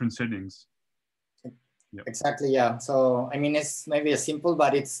different settings. Yeah. Exactly, yeah. So, I mean, it's maybe a simple,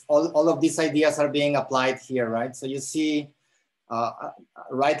 but it's all of these ideas are being applied here, right? So you see,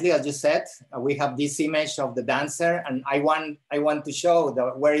 rightly, as you said, we have this image of the dancer, and I want to show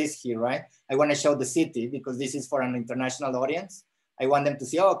where is he, right? I want to show the city because this is for an international audience. I want them to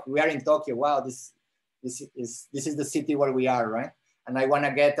see, oh, we are in Tokyo. Wow, this is the city where we are, right? And I want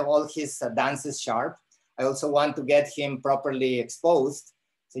to get all his dances sharp. I also want to get him properly exposed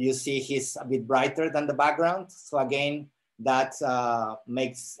So you see he's a bit brighter than the background. So again, that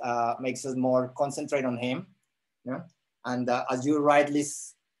makes us more concentrate on him. Yeah? And as you rightly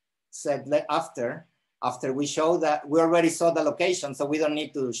said after we show that, we already saw the location, so we don't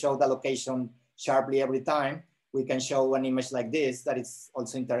need to show the location sharply every time. We can show an image like this that is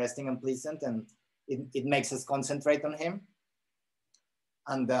also interesting and pleasant, and it makes us concentrate on him.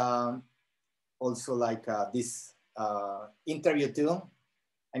 And also like this interview too.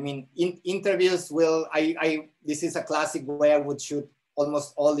 I mean, interviews will, this is a classic way I would shoot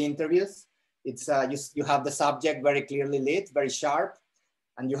almost all the interviews. It's you have the subject very clearly lit, very sharp,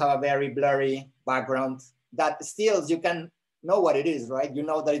 and you have a very blurry background that still you can know what it is, right? You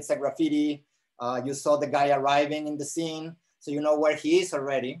know that it's a graffiti. You saw the guy arriving in the scene, so you know where he is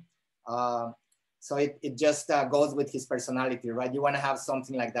already. So it just goes with his personality, right? You want to have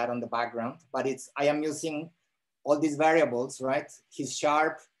something like that on the background, but I am using all these variables, right? He's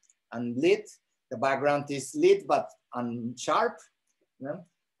sharp and lit. The background is lit, but unsharp. You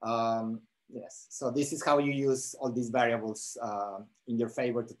know? Yes, so this is how you use all these variables in your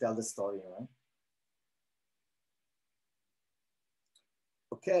favor to tell the story, right?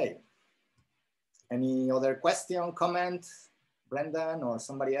 Okay. Any other question, comment, Brendan or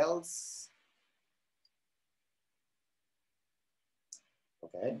somebody else?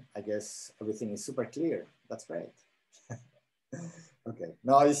 Okay, I guess everything is super clear. That's great. Okay,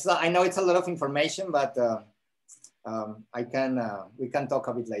 no, I know it's a lot of information, but we can talk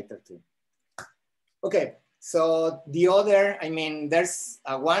a bit later too. Okay, so the other, I mean, there's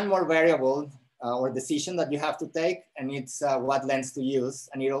one more variable or decision that you have to take, and it's what lens to use,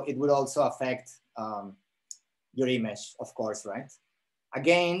 and it will also affect your image, of course, right?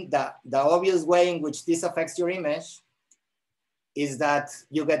 Again, the obvious way in which this affects your image is that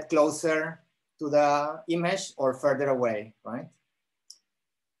you get closer to the image or further away, right?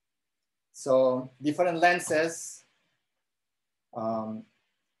 So different lenses, so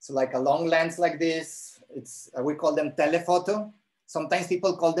like a long lens like this, we call them telephoto. Sometimes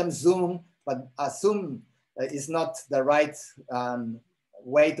people call them zoom, but a zoom is not the right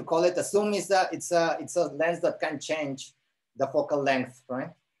way to call it. A zoom is it's a lens that can change the focal length,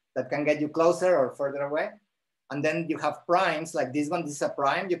 right? That can get you closer or further away. And then you have primes like this one. This is a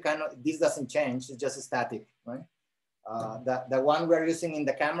prime. This doesn't change. It's just static, right? The one we're using in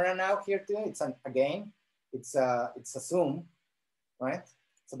the camera now here too. It's a zoom, right?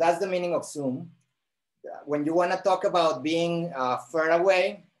 So that's the meaning of zoom. When you want to talk about being far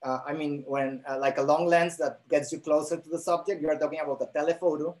away, I mean, when like a long lens that gets you closer to the subject, you are talking about a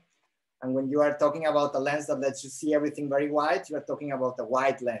telephoto. And when you are talking about a lens that lets you see everything very wide, you are talking about a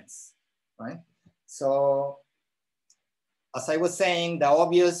wide lens, right? So as I was saying, the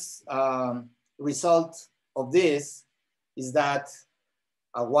obvious result of this is that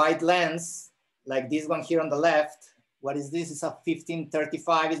a wide lens, like this one here on the left, what is this? It's a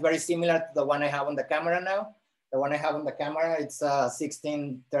 1535. It's very similar to the one I have on the camera now. The one I have on the camera, it's a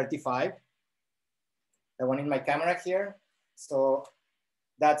 1635. The one in my camera here. So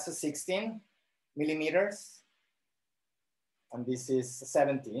that's a 16 millimeters. And this is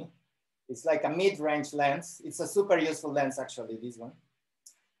 70. It's like a mid-range lens. It's a super useful lens, actually, this one.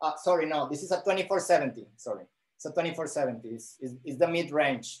 Sorry, no, this is a 2470, sorry. It's a 2470, it's the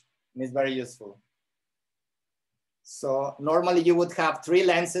mid-range, and it's very useful. So normally you would have 3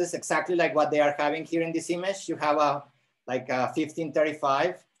 lenses, exactly like what they are having here in this image. You have like a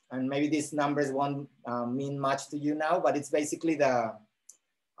 1535, and maybe these numbers won't mean much to you now, but it's basically the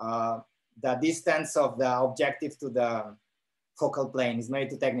distance of the objective to the focal plane. Is maybe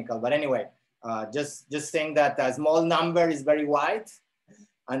too technical, but anyway, just saying that a small number is very wide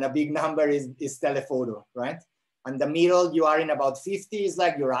and a big number is telephoto, right? And the middle you are in about 50 is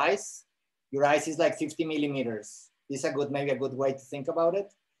like your eyes. Your eyes is like 50 millimeters. This is maybe a good way to think about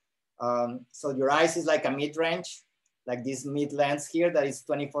it. So your eyes is like a mid-range, like this mid lens here that is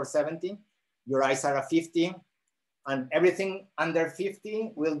 2470. Your eyes are a 50, and everything under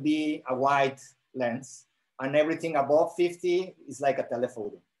 50 will be a wide lens. And everything above 50 is like a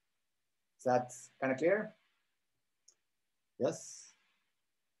telephoto. Is that kind of clear? Yes?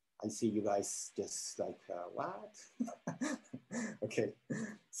 I see you guys just like, what? Okay,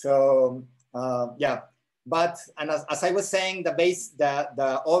 so yeah. But, and as I was saying,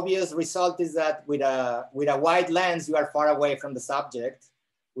 the obvious result is that with a wide lens, you are far away from the subject.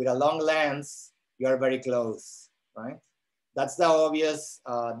 With a long lens, you are very close, right? That's the obvious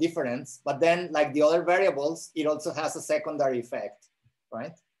difference. But then, like the other variables, it also has a secondary effect,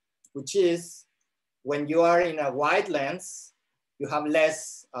 right? Which is when you are in a wide lens, you have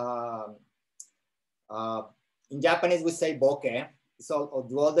less, in Japanese we say bokeh. So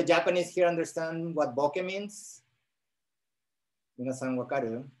do all the Japanese here understand what bokeh means? Minasan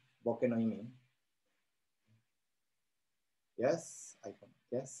wakaru? Bokeh no imi. Yes,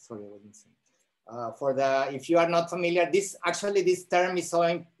 yes, sorry, I wasn't saying. If you are not familiar, this term is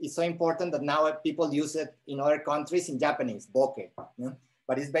so important that now people use it in other countries in Japanese, bokeh. Yeah?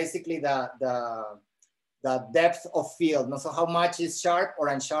 But it's basically the depth of field. No? So how much is sharp or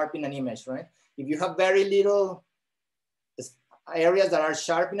unsharp in an image, right? If you have very little areas that are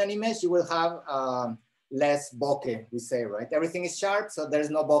sharp in an image, you will have less bokeh, we say, right? Everything is sharp, so there's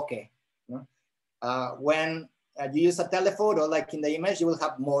no bokeh. No? When you use a telephoto, like in the image, you will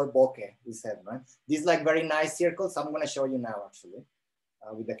have more bokeh, we said, right? These like very nice circles. I'm gonna show you now actually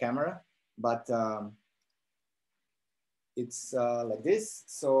with the camera, but it's like this.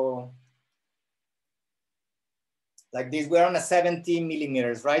 So like this, we're on a 70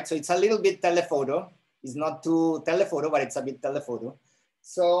 millimeters, right? So it's a little bit telephoto. It's not too telephoto, but it's a bit telephoto.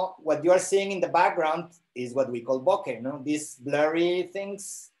 So what you are seeing in the background is what we call bokeh. No? These blurry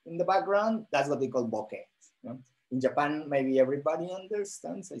things in the background, that's what we call bokeh. No? In Japan, maybe everybody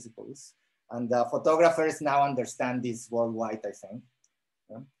understands, I suppose. And the photographers now understand this worldwide, I think.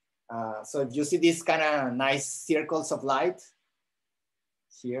 No? So if you see these kind of nice circles of light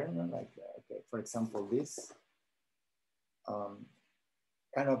here, no? Like, okay, for example, this.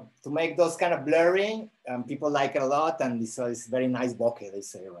 Kind of to make those kind of blurry, people like it a lot, and so it's very nice bokeh, they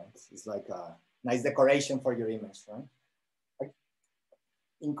say, right? It's like a nice decoration for your image, right?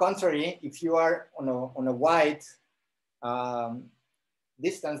 In contrary, if you are on a wide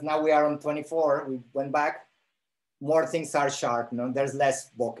distance, now we are on 24, we went back, more things are sharp, no? There's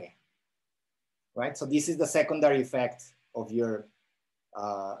less bokeh, right? So this is the secondary effect of your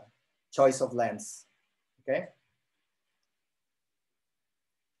choice of lens, okay?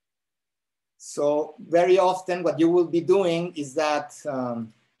 So very often what you will be doing is that,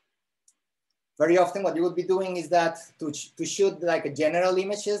 to shoot like a general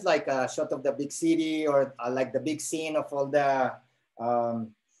images, like a shot of the big city or like the big scene of all the,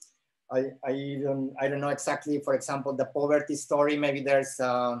 I don't know exactly, for example, the poverty story, maybe there's,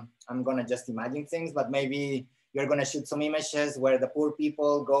 I'm gonna just imagine things, but maybe you're gonna shoot some images where the poor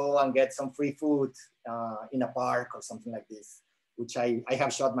people go and get some free food in a park or something like this, which I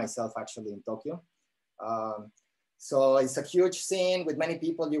have shot myself actually in Tokyo. So it's a huge scene with many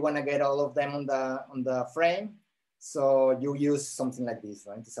people. You want to get all of them on the frame. So you use something like this,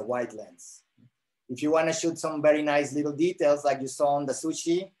 right? It's a wide lens. If you want to shoot some very nice little details, like you saw on the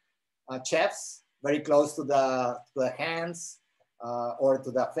sushi chefs, very close to the hands or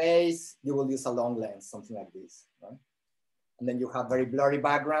to the face, you will use a long lens, something like this, right? And then you have very blurry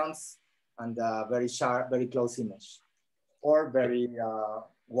backgrounds and very sharp, very close image, or very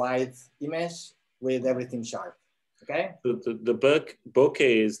wide image with everything sharp, okay? The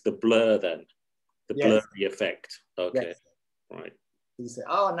bokeh is the blur then, the blurry effect, okay, yes. Right. You say,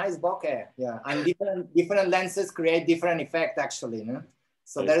 oh, nice bokeh, yeah. And different lenses create different effect actually, no?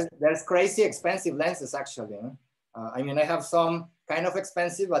 So there's crazy expensive lenses actually, no? I mean, I have some kind of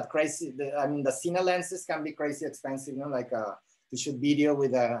expensive, but crazy, I mean, the Cine lenses can be crazy expensive, you know, like to shoot video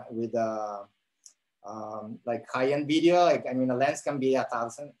with like high-end video, like, I mean, a lens can be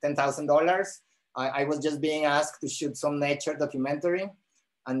 $10,000. I was just being asked to shoot some nature documentary,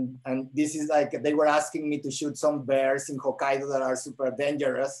 and this is like, they were asking me to shoot some bears in Hokkaido that are super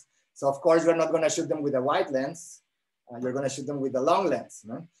dangerous. So of course, you're not gonna shoot them with a wide lens. You're gonna shoot them with a long lens,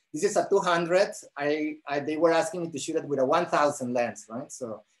 no? This is a 200. They were asking me to shoot it with a 1000 lens, right?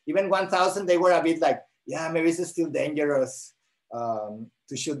 So even 1000, they were a bit like, yeah, maybe this is still dangerous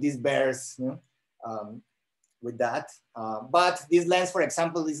to shoot these bears, you know? With that. But this lens, for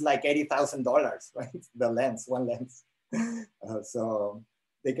example, is like $80,000, right? The lens, one lens. So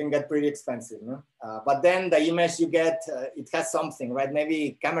they can get pretty expensive, no? But then the image you get, it has something, right?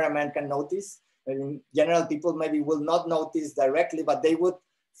 Maybe cameraman can notice. In general, people maybe will not notice directly, but they would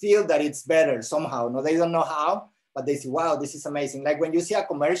feel that it's better somehow. No, they don't know how, but they say, wow, this is amazing. Like when you see a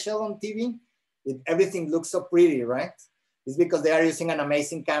commercial on TV, everything looks so pretty, right? It's because they are using an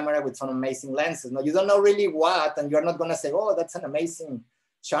amazing camera with some amazing lenses. No, you don't know really what, and you're not gonna say, oh, that's an amazing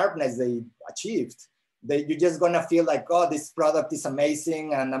sharpness they achieved. You're just gonna feel like, oh, this product is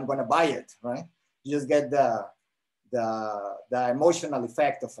amazing and I'm gonna buy it, right? You just get the emotional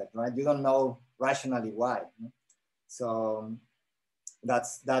effect of it, right? You don't know rationally why. So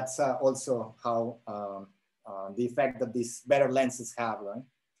that's also how the effect that these better lenses have, right?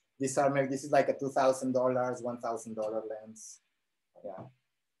 These are maybe, this is like a $2,000, $1,000 lens. Yeah.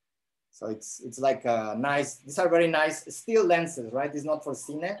 So it's like a nice, these are very nice still lenses, right? It's not for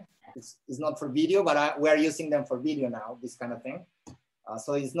Cine. it's not for video, but we are using them for video now, this kind of thing.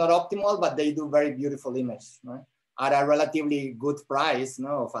 So it's not optimal, but they do very beautiful image, right? At a relatively good price,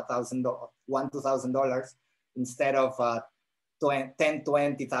 no, of $1,000, $2,000 instead of $10,000,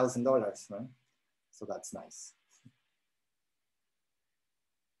 $20,000, right? So that's nice.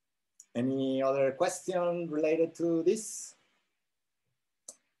 Any other question related to this?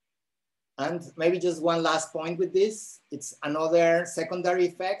 And maybe just one last point with this. It's another secondary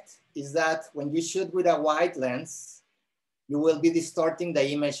effect is that when you shoot with a wide lens, you will be distorting the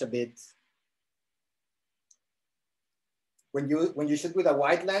image a bit. When you shoot with a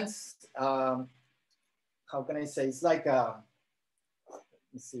wide lens, how can I say? It's like, let's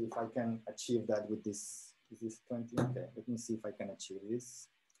see if I can achieve that with this. This is 20, okay. Let me see if I can achieve this.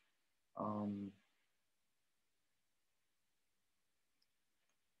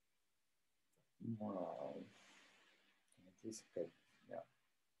 Wow. This, okay, yeah.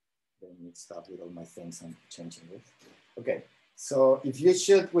 Getting mixed up with all my things I'm changing it. Okay, so if you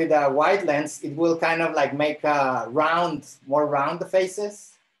shoot with a wide lens, it will kind of like make a more round the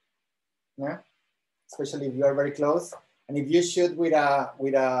faces. Yeah, especially if you are very close. And if you shoot with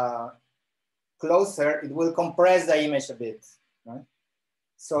a closer, it will compress the image a bit, right?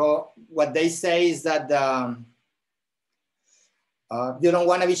 So what they say is that you don't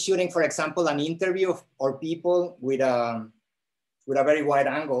want to be shooting, for example, an interview or people with a very wide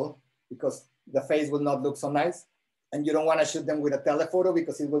angle because the face will not look so nice. And you don't want to shoot them with a telephoto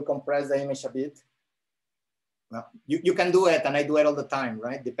because it will compress the image a bit. Well, you can do it, and I do it all the time,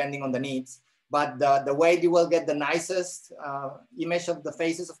 right? Depending on the needs. But the way you will get the nicest image of the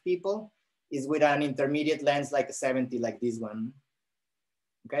faces of people is with an intermediate lens like a 70, like this one.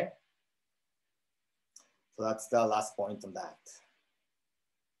 Okay? So that's the last point on that.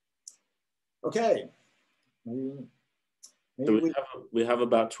 Okay. So we have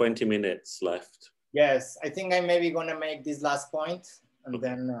about 20 minutes left. Yes, I think I'm maybe gonna make this last point and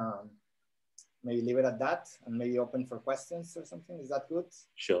then maybe leave it at that and maybe open for questions or something. Is that good?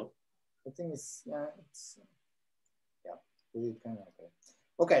 Sure. I think it's, yeah, really kind of okay.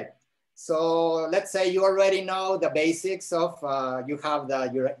 Okay, so let's say you already know the basics of, you have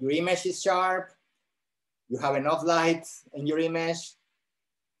your image is sharp, you have enough light in your image,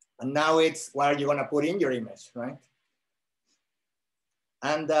 and now it's what are you gonna put in your image, right?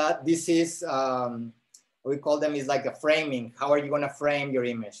 And this is, we call them is like a framing. How are you gonna frame your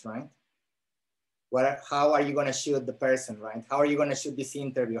image, right? How are you gonna shoot the person, right? How are you gonna shoot this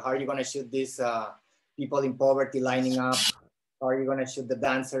interview? How are you gonna shoot these people in poverty lining up? How are you gonna shoot the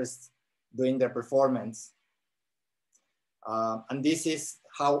dancers doing their performance? And this is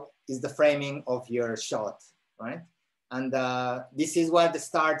how is the framing of your shot, right? And this is what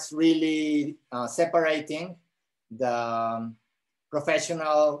starts really separating the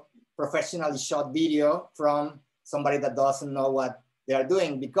professionally shot video from somebody that doesn't know what they are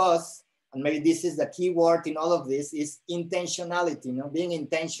doing, because, and maybe this is the key word in all of this, is intentionality, you know, being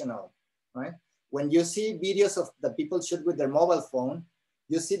intentional, right? When you see videos of the people shoot with their mobile phone,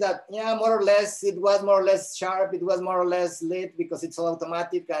 you see that, yeah, more or less, it was more or less sharp, it was more or less lit because it's all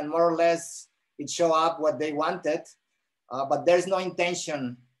automatic and more or less it show up what they wanted, but there's no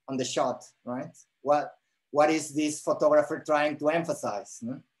intention on the shot, right? What is this photographer trying to emphasize?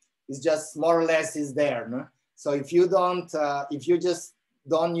 No? It's just more or less is there. No? So if you just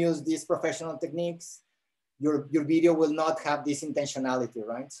don't use these professional techniques, your video will not have this intentionality,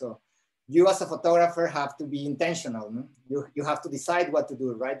 right? So you as a photographer have to be intentional. No? You have to decide what to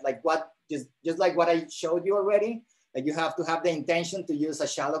do, right? Like just like what I showed you already, like you have to have the intention to use a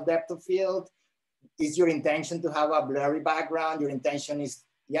shallow depth of field. Is your intention to have a blurry background? Your intention is,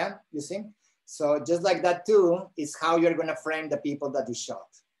 yeah, you see? So just like that too, is how you're gonna frame the people that you shot,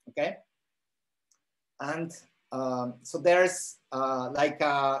 okay? And so there's like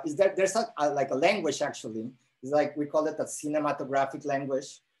a language actually. It's like, we call it a cinematographic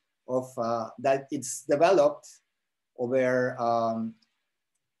language of that it's developed over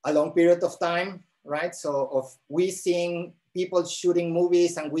a long period of time, right? So of we seeing people shooting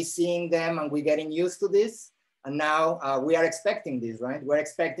movies and we seeing them and we getting used to this. And now we are expecting this, right? We're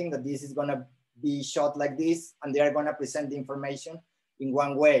expecting that this is gonna be shot like this and they are gonna present the information in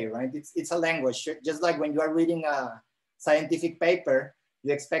one way, right? It's a language. Just like when you are reading a scientific paper,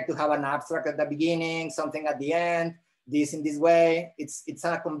 you expect to have an abstract at the beginning, something at the end, this in this way. It's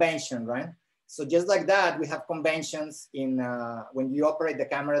a convention, right? So just like that, we have conventions in when you operate the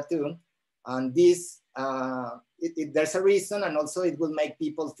camera too. And this, there's a reason, and also it will make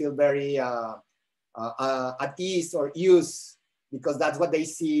people feel very at ease or used, because that's what they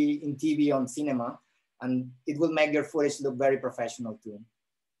see in TV on cinema, and it will make your footage look very professional too,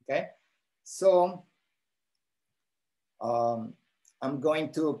 okay? So I'm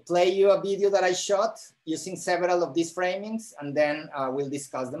going to play you a video that I shot using several of these framings, and then we'll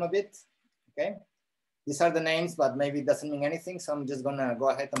discuss them a bit, okay? These are the names, but maybe it doesn't mean anything, so I'm just gonna go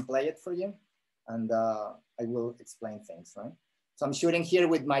ahead and play it for you, and I will explain things, right? So I'm shooting here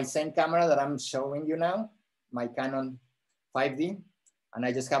with my same camera that I'm showing you now, my Canon 5D, and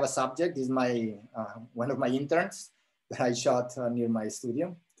I just have a subject. This is my one of my interns that I shot near my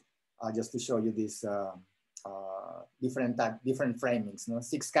studio, just to show you these different framings,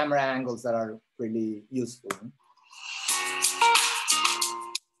 6 camera angles that are really useful.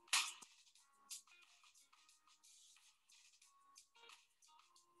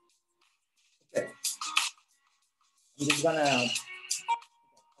 Okay, I'm just gonna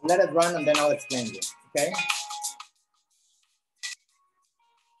let it run and then I'll explain you, okay?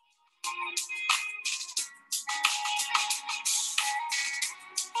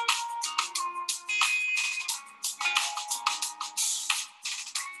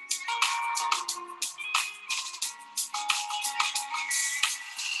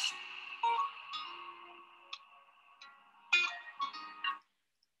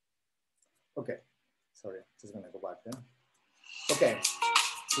 Okay, sorry, just gonna go back there. Okay,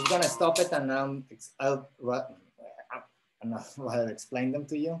 just gonna stop it and I'll explain them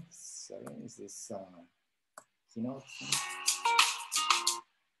to you. Sorry, is this keynote?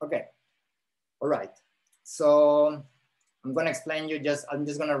 Okay, all right. So I'm gonna explain you I'm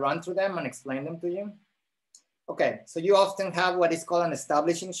just gonna run through them and explain them to you. Okay, so you often have what is called an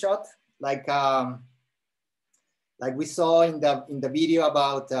establishing shot, like we saw in the video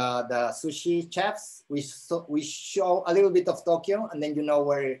about the sushi chefs. We show a little bit of Tokyo, and then you know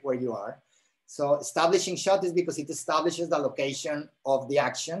where you are. So establishing shot is because it establishes the location of the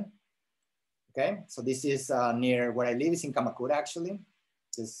action. Okay, so this is near where I live. It's in Kamakura, actually.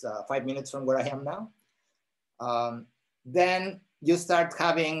 Just 5 minutes from where I am now. Then you start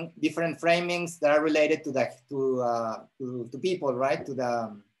having different framings that are related to people, right? To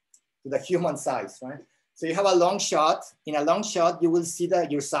the human size, right? So you have a long shot. In a long shot, you will see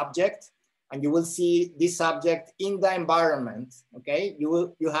your subject, and you will see this subject in the environment. Okay,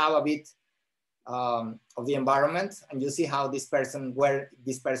 you have a bit of the environment, and you see how where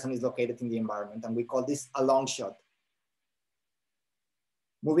this person is located in the environment, and we call this a long shot.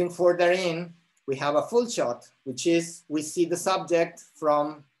 Moving further in, we have a full shot, which is we see the subject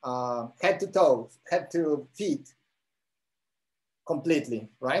from head to toe, head to feet, completely,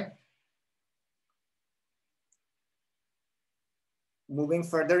 right? Moving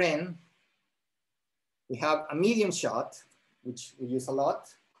further in, we have a medium shot, which we use a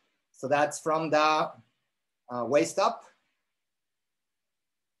lot. So that's from the waist up.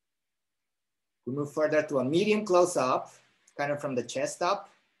 We move further to a medium close up, kind of from the chest up.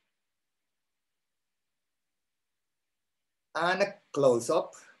 And a close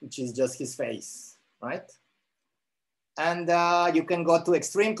up, which is just his face, right? And you can go to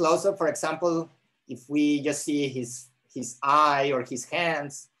extreme close up. For example, if we just see his eye or his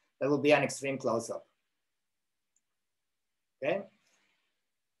hands, that will be an extreme close-up. Okay.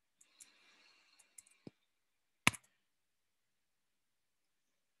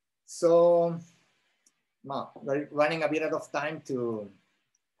 So, we're running a bit out of time to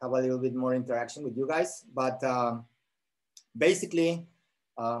have a little bit more interaction with you guys, but basically,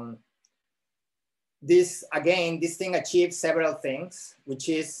 this thing achieves several things, which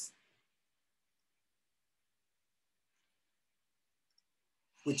is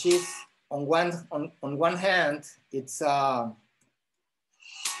on one hand, it's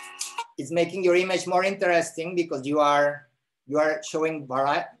making your image more interesting because you are showing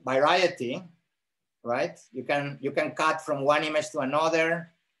variety, right? You can cut from one image to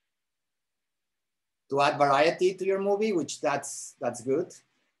another to add variety to your movie, which that's good.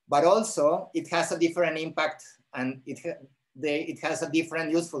 But also it has a different impact and it has a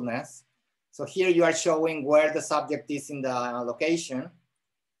different usefulness. So here you are showing where the subject is in the location,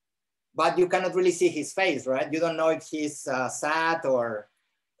 but you cannot really see his face, right? You don't know if he's sad or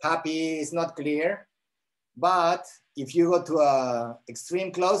happy, it's not clear. But if you go to an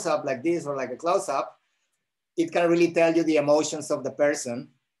extreme close-up like this or like a close-up, it can really tell you the emotions of the person.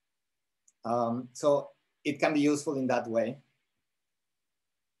 So it can be useful in that way.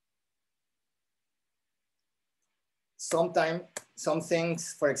 Sometimes, some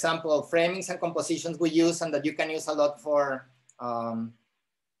things, for example, framings and compositions we use and that you can use a lot for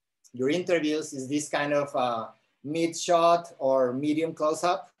your interviews is this kind of mid shot or medium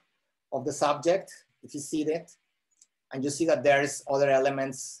close-up of the subject, if you see it. And you see that there's other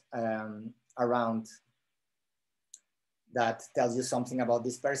elements around that tells you something about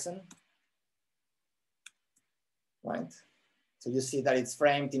this person, right? So you see that it's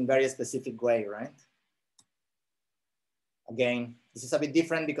framed in very specific way, right? Again, this is a bit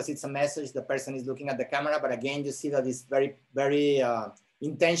different because it's a message, the person is looking at the camera, but again, you see that it's very, very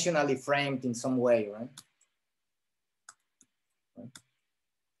intentionally framed in some way, right?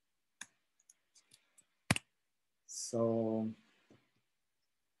 So,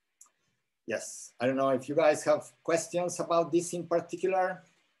 yes, I don't know if you guys have questions about this in particular.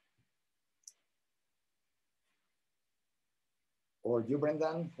 Or you,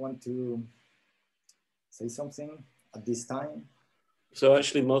 Brendan, want to say something at this time? So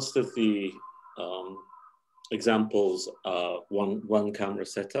actually most of the examples are one camera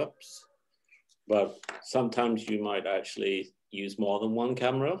setups, but sometimes you might actually use more than one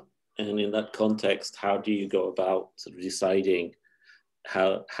camera. And in that context, how do you go about sort of deciding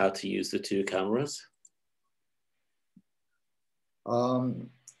how to use the two cameras?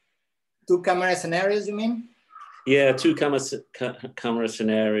 Two camera scenarios, you mean? Yeah, two camera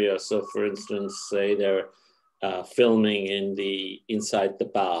scenarios. So for instance, say they're filming inside the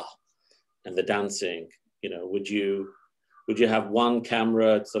bar and the dancing, you know, would you have one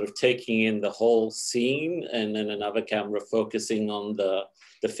camera sort of taking in the whole scene and then another camera focusing on the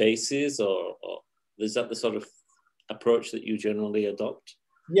faces, or is that the sort of approach that you generally adopt?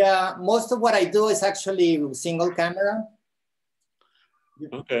 Yeah, most of what I do is actually single camera.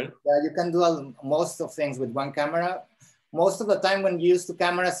 Okay. Yeah, you can do most of things with one camera. Most of the time when you use two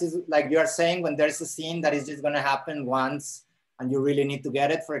cameras is like you are saying, when there's a scene that is just going to happen once and you really need to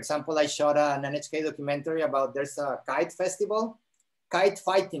get it. For example, I shot an NHK documentary about, there's a kite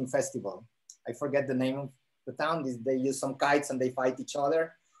fighting festival. I forget the name of the town. They use some kites and they fight each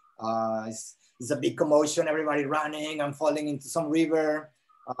other. It's a big commotion, everybody running and falling into some river.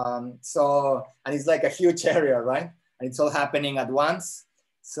 And it's like a huge area, right? And it's all happening at once.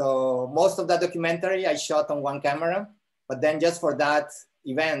 So most of that documentary I shot on one camera, but then just for that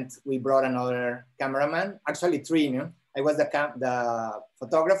event, we brought another cameraman, actually three, you know? I was the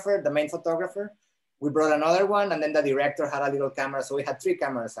photographer, the main photographer. We brought another one, and then the director had a little camera. So we had three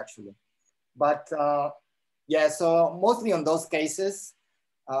cameras actually. But yeah, so mostly on those cases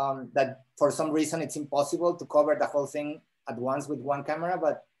that for some reason it's impossible to cover the whole thing at once with one camera,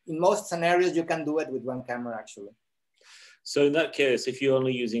 but in most scenarios you can do it with one camera actually. So in that case, if you're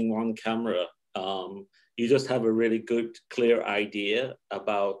only using one camera, you just have a really good, clear idea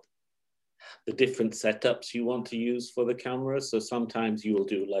about the different setups you want to use for the camera. So sometimes you will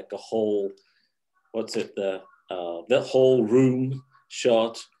do like a whole, the whole room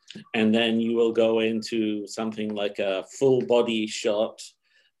shot, and then you will go into something like a full body shot.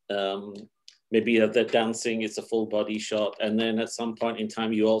 Maybe the dancing is a full body shot, and then at some point in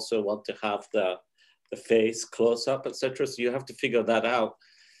time you also want to have the face close up, etc. So you have to figure that out.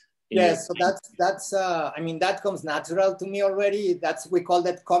 Yes, so that's I mean, that comes natural to me already. We call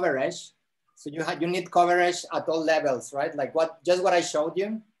that coverage. So you need coverage at all levels, right? Like just what I showed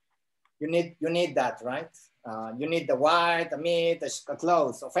you. You need that, right? You need the wide, the mid, the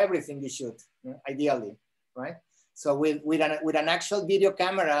close of everything you shoot, ideally, right? So with an actual video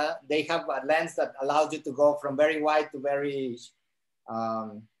camera, they have a lens that allows you to go from very wide to very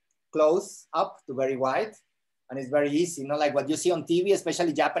close up to very wide. And it's very easy, you know, like what you see on TV,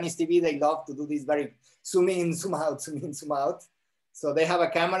 especially Japanese TV, they love to do this very zoom in, zoom out, zoom in, zoom out. So they have a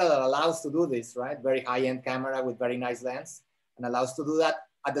camera that allows to do this, right? Very high-end camera with very nice lens and allows to do that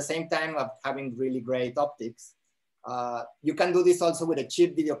at the same time of having really great optics. You can do this also with a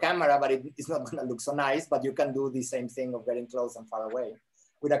cheap video camera, but it's not gonna look so nice, but you can do the same thing of getting close and far away.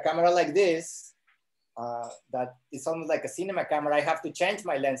 With a camera like this, that is almost like a cinema camera, I have to change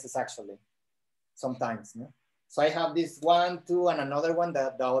my lenses actually, sometimes. You know? So I have this one, two, and another one.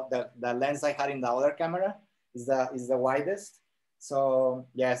 The lens I had in the other camera is the widest. So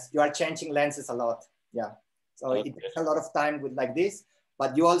yes, you are changing lenses a lot. Yeah. So okay. It takes a lot of time with like this,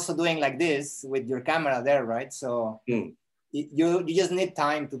 but you're also doing like this with your camera there, right? So you just need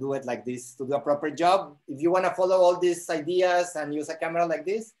time to do it like this, to do a proper job. If you want to follow all these ideas and use a camera like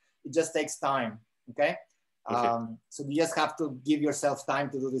this, it just takes time, okay? So you just have to give yourself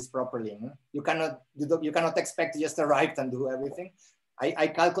time to do this properly. You cannot expect to just arrive and do everything. I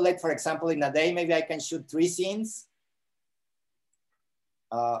calculate, for example, in a day, maybe I can shoot 3 scenes.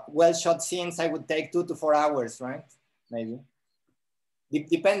 Well-shot scenes, I would take 2 to 4 hours, right? Maybe.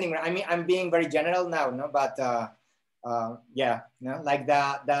 Depending, I mean, I'm being very general now, no? But yeah, no? Like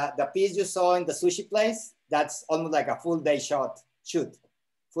the piece you saw in the sushi place, that's almost like a full day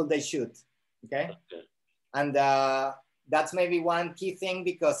full day shoot, okay? And that's maybe one key thing,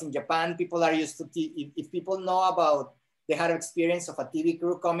 because in Japan, people are used to, if people know about they had experience of a TV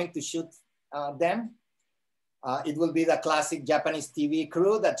crew coming to shoot them. It will be the classic Japanese TV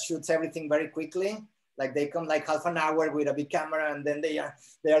crew that shoots everything very quickly. Like they come like half an hour with a big camera, and then they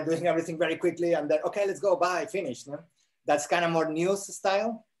are doing everything very quickly, and then okay, let's go, bye, finished. No? That's kind of more news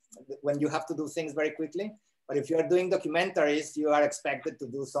style when you have to do things very quickly. But if you are doing documentaries, you are expected to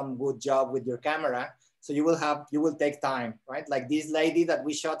do some good job with your camera. So you will take time, right? Like this lady that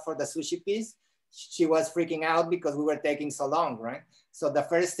we shot for the sushi piece, she was freaking out because we were taking so long, right? So the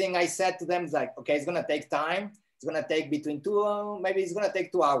first thing I said to them is like, okay, it's gonna take time. It's gonna take maybe it's gonna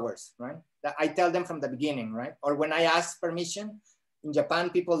take 2 hours, right? I tell them from the beginning, right? Or when I ask permission, in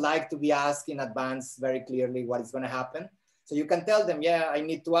Japan, people like to be asked in advance very clearly what is gonna happen. So you can tell them, yeah, I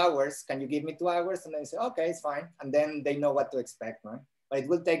need 2 hours. Can you give me 2 hours? And then say, okay, it's fine. And then they know what to expect, right? But it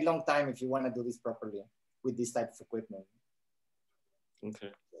will take a long time if you wanna do this properly with this type of equipment.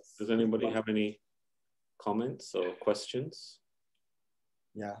 Okay. Yes. Does anybody have any comments or questions?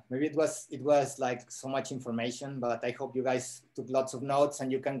 Yeah, maybe it was like so much information, but I hope you guys took lots of notes and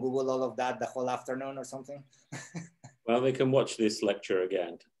you can Google all of that the whole afternoon or something. Well, they can watch this lecture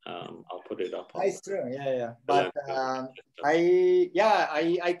again. I'll put it up. It's true, yeah. But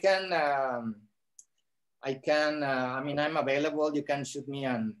I can. I mean, I'm available. You can shoot me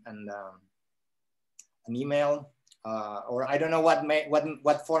an email. Or I don't know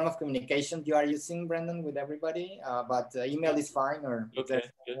what form of communication you are using, Brendan, with everybody, but email is fine. Or okay,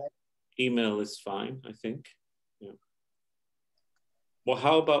 yeah. Email is fine, I think. Yeah. Well,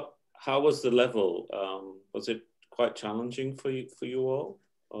 how was the level? Was it quite challenging for you all,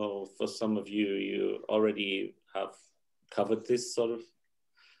 or for some of you, you already have covered this sort of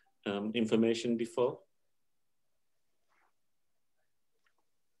information before?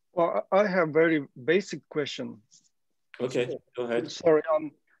 Well, I have very basic question. Okay, go ahead. Sorry.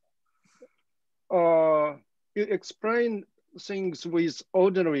 You explain things with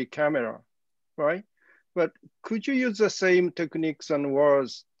ordinary camera, right? But could you use the same techniques and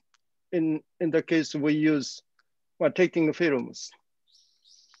words in the case we use when taking films?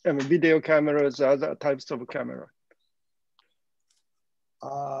 I mean, video cameras, other types of camera.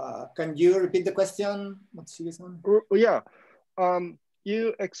 Can you repeat the question? What's this one? Yeah.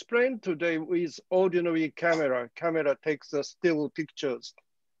 You explained today with ordinary camera takes the still pictures,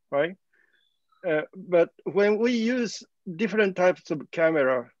 right? But when we use different types of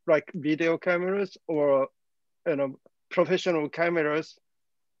camera, like video cameras or professional cameras,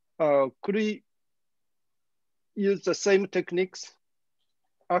 could we use the same techniques?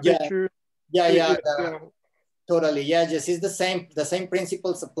 Aperture? Yeah. Totally. Yeah, just it's the same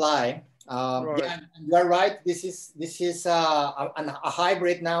principles apply. Right. Yeah, you're right. This is a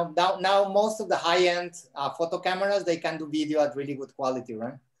hybrid now. Now most of the high-end photo cameras, they can do video at really good quality,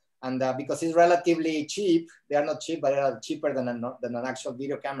 right? And because it's relatively cheap, they are not cheap, but they are cheaper than an actual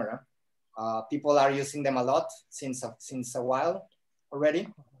video camera. People are using them a lot since a while already.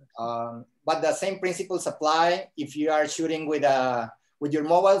 But the same principles apply if you are shooting with your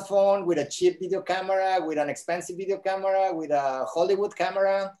mobile phone, with a cheap video camera, with an expensive video camera, with a Hollywood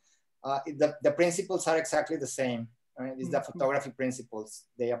camera. The principles are exactly the same. Right? It's the photography principles,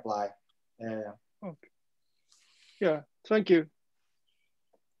 they apply. Okay. Yeah, thank you.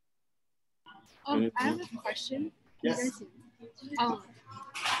 I have a question. Yes.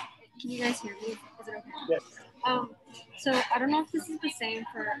 Can you guys hear me? Is it okay? Yes. So I don't know if this is the same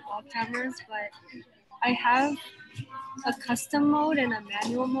for all cameras, but I have a custom mode and a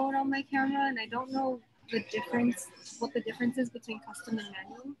manual mode on my camera, and I don't know what the difference is between custom and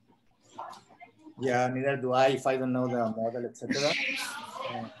manual. Yeah, neither do I if I don't know the model, etc.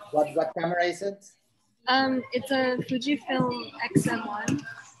 What camera is it? It's a Fujifilm XM1.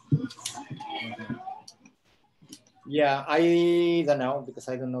 Yeah, I don't know because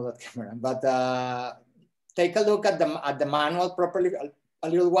I don't know that camera. But take a look at the manual properly a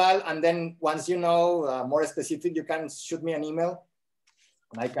little while, and then once you know more specific, you can shoot me an email,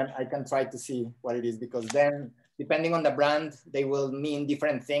 and I can try to see what it is, because then depending on the brand, they will mean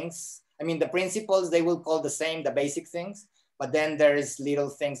different things. I mean, the principles they will call the same, the basic things, but then there is little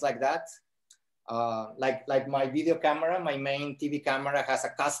things like that. Like my video camera, my main TV camera has a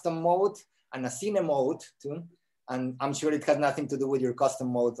custom mode and a cine mode too. And I'm sure it has nothing to do with your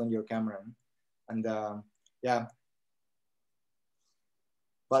custom mode on your camera. And yeah.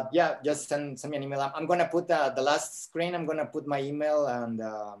 But yeah, just send me an email. I'm gonna put the last screen, I'm gonna put my email and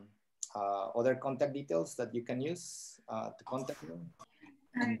other contact details that you can use to contact me.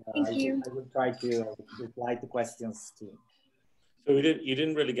 Thank you. I will try to reply to questions too. So you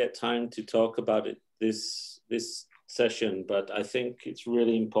didn't really get time to talk about it this session, but I think it's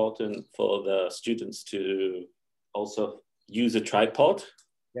really important for the students to also use a tripod.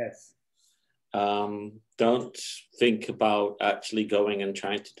 Yes. Don't think about actually going and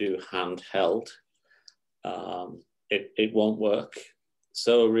trying to do handheld. It won't work.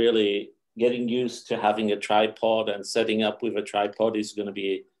 So really getting used to having a tripod and setting up with a tripod is going to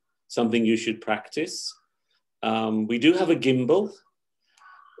be something you should practice. We do have a gimbal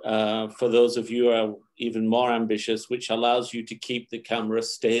for those of you who are even more ambitious, which allows you to keep the camera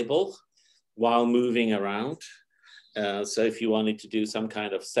stable while moving around. So if you wanted to do some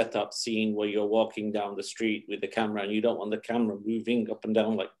kind of setup scene where you're walking down the street with the camera and you don't want the camera moving up and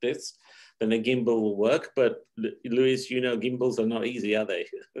down like this, then a gimbal will work. But Luis, you know, gimbals are not easy, are they?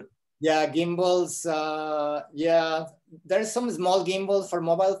 Yeah, gimbals, yeah, there's some small gimbals for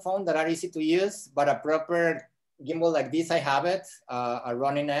mobile phone that are easy to use, but a proper gimbal like this, I have it, a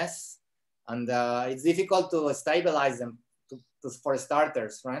Ronin S, and it's difficult to stabilize them for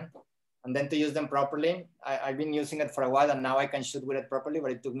starters, right? And then to use them properly. I've been using it for a while and now I can shoot with it properly, but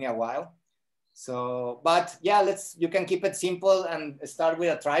it took me a while. So, but yeah, you can keep it simple and start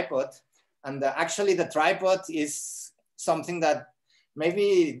with a tripod. And actually the tripod is something that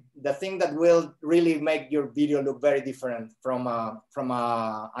maybe the thing that will really make your video look very different from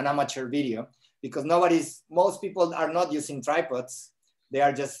an amateur video, because most people are not using tripods. They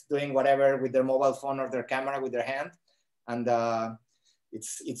are just doing whatever with their mobile phone or their camera with their hand. And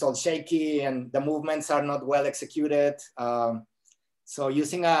it's all shaky and the movements are not well executed. So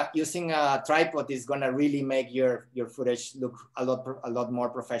using a tripod is gonna really make your footage look a lot more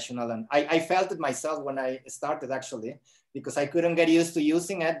professional. And I felt it myself when I started actually, because I couldn't get used to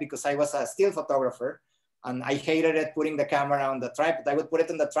using it because I was a still photographer and I hated it putting the camera on the tripod. I would put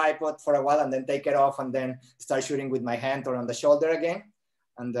it on the tripod for a while and then take it off and then start shooting with my hand or on the shoulder again.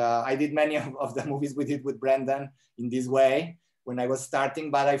 And I did many of the movies we did with Brendan in this way when I was starting,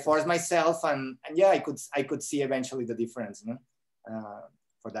 but I forced myself and yeah, I could see eventually the difference, you know,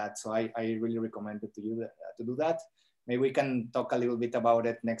 for that. So I really recommend it to you to do that. Maybe we can talk a little bit about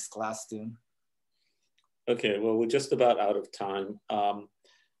it next class too. Okay, well, we're just about out of time.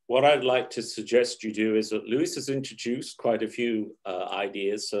 What I'd like to suggest you do is that Luis has introduced quite a few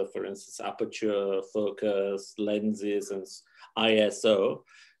ideas. So for instance, aperture, focus, lenses, and ISO.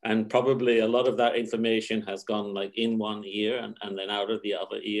 And probably a lot of that information has gone like in one ear and then out of the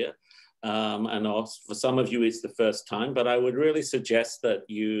other ear. And also for some of you, it's the first time, but I would really suggest that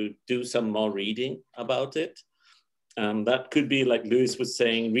you do some more reading about it. That could be, like Luis was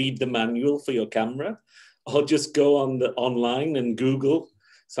saying, read the manual for your camera, or just go online and Google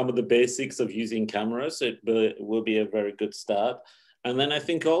some of the basics of using cameras. It will be a very good start. And then I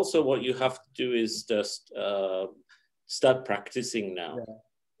think also what you have to do is just start practicing now.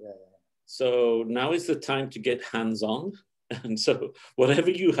 Yeah. So now is the time to get hands-on. And so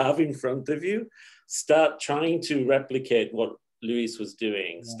whatever you have in front of you, start trying to replicate what Luis was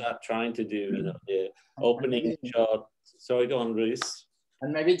doing. Yeah. Start trying to do, you know, the opening shot. Sorry, go on, Luis.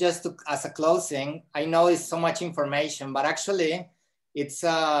 And maybe just as a closing, I know it's so much information, but actually it's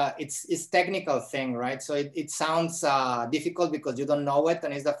technical thing, right? So it sounds difficult because you don't know it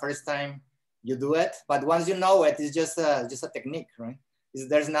and it's the first time you do it. But once you know it, it's just a technique, right?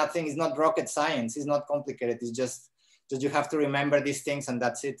 There's nothing, it's not rocket science, it's not complicated. It's just you have to remember these things and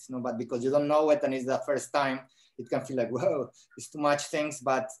that's it. You know? But because you don't know it and it's the first time, it can feel like, whoa, it's too much things,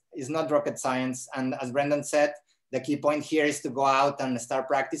 but it's not rocket science. And as Brendan said, the key point here is to go out and start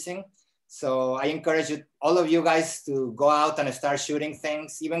practicing. So I encourage you, all of you guys, to go out and start shooting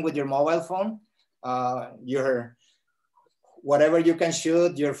things, even with your mobile phone, whatever you can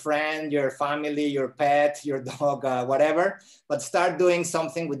shoot, your friend, your family, your pet, your dog, whatever, but start doing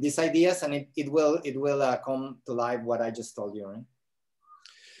something with these ideas and it will come to life what I just told you, right?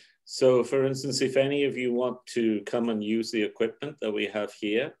 So for instance, if any of you want to come and use the equipment that we have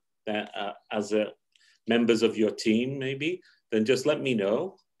here as members of your team maybe, then just let me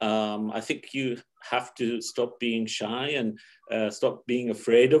know. I think you have to stop being shy and stop being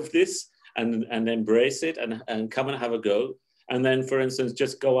afraid of this and embrace it and come and have a go. And then, for instance,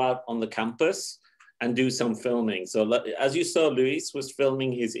 just go out on the campus and do some filming. So as you saw, Luis was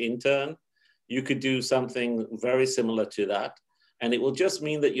filming his intern. You could do something very similar to that. And it will just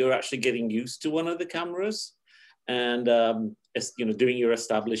mean that you're actually getting used to one of the cameras and you know, doing your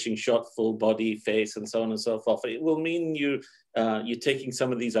establishing shot, full body, face, and so on and so forth. It will mean you're taking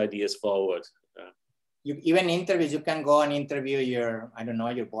some of these ideas forward. Even interviews, you can go and interview your, I don't know,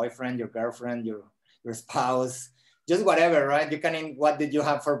 your boyfriend, your girlfriend, your spouse, just whatever, right? You can, what did you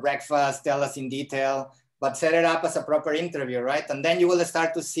have for breakfast? Tell us in detail, but set it up as a proper interview, right? And then you will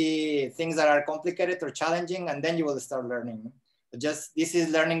start to see things that are complicated or challenging, and then you will start learning. This is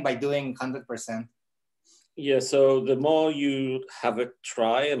learning by doing 100%. Yeah, so the more you have a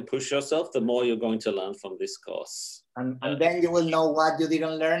try and push yourself, the more you're going to learn from this course. And then you will know what you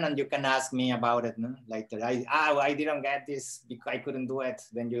didn't learn, and you can ask me about it, no? Later. I didn't get this because I couldn't do it.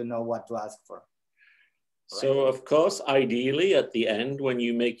 Then you know what to ask for. So of course, ideally at the end, when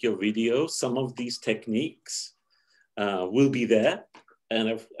you make your video, some of these techniques will be there,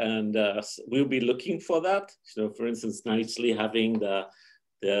 and we'll be looking for that. So for instance, nicely having the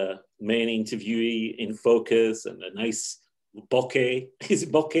main interviewee in focus and a nice bokeh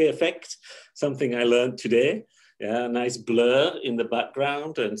effect, something I learned today. Yeah, nice blur in the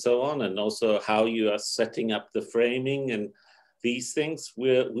background and so on, and also how you are setting up the framing and these things.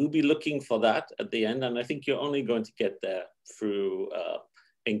 We'll be looking for that at the end, and I think you're only going to get there through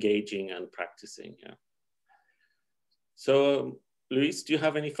engaging and practicing. Yeah. So, Luis, do you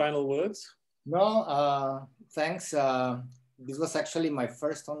have any final words? No, thanks. This was actually my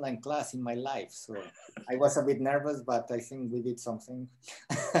first online class in my life, so I was a bit nervous, but I think we did something.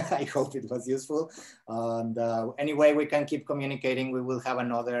 I hope it was useful. And anyway, we can keep communicating. We will have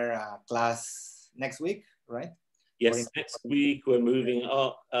another class next week, right? Yes, next week we're moving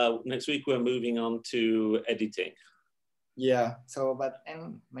on. Next week we're moving on to editing. Yeah. So,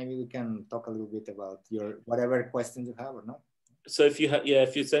 and maybe we can talk a little bit about your whatever questions you have or not. So if you have, yeah,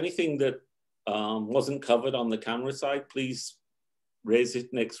 if it's anything that wasn't covered on the camera side, please raise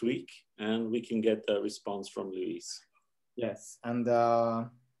it next week and we can get the response from Luis. Yes, and I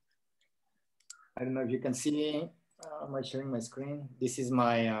don't know if you can see, am I sharing my screen? This is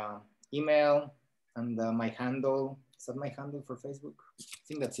my email and my handle. Is that my handle for Facebook? I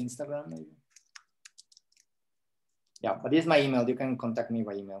think that's Instagram maybe. Yeah, but this is my email. You can contact me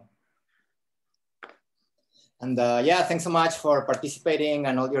by email. And yeah, thanks so much for participating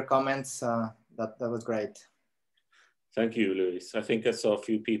and all your comments. That was great. Thank you, Luis. I think I saw a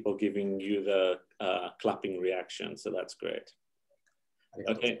few people giving you the clapping reaction, so that's great.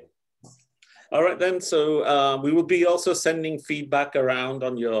 Okay. All right then, so we will be also sending feedback around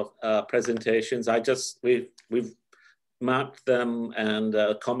on your presentations. We've marked them and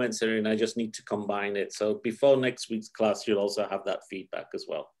comments are in, I just need to combine it. So before next week's class, you'll also have that feedback as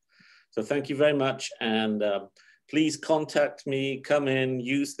well. So thank you very much, and please contact me, come in,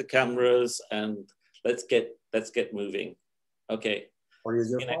 use the cameras, and let's get moving. Okay. Or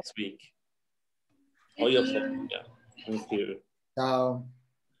use your See you phone. next week. Or your phone. Yeah. Thank you. Ciao.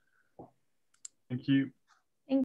 Thank you.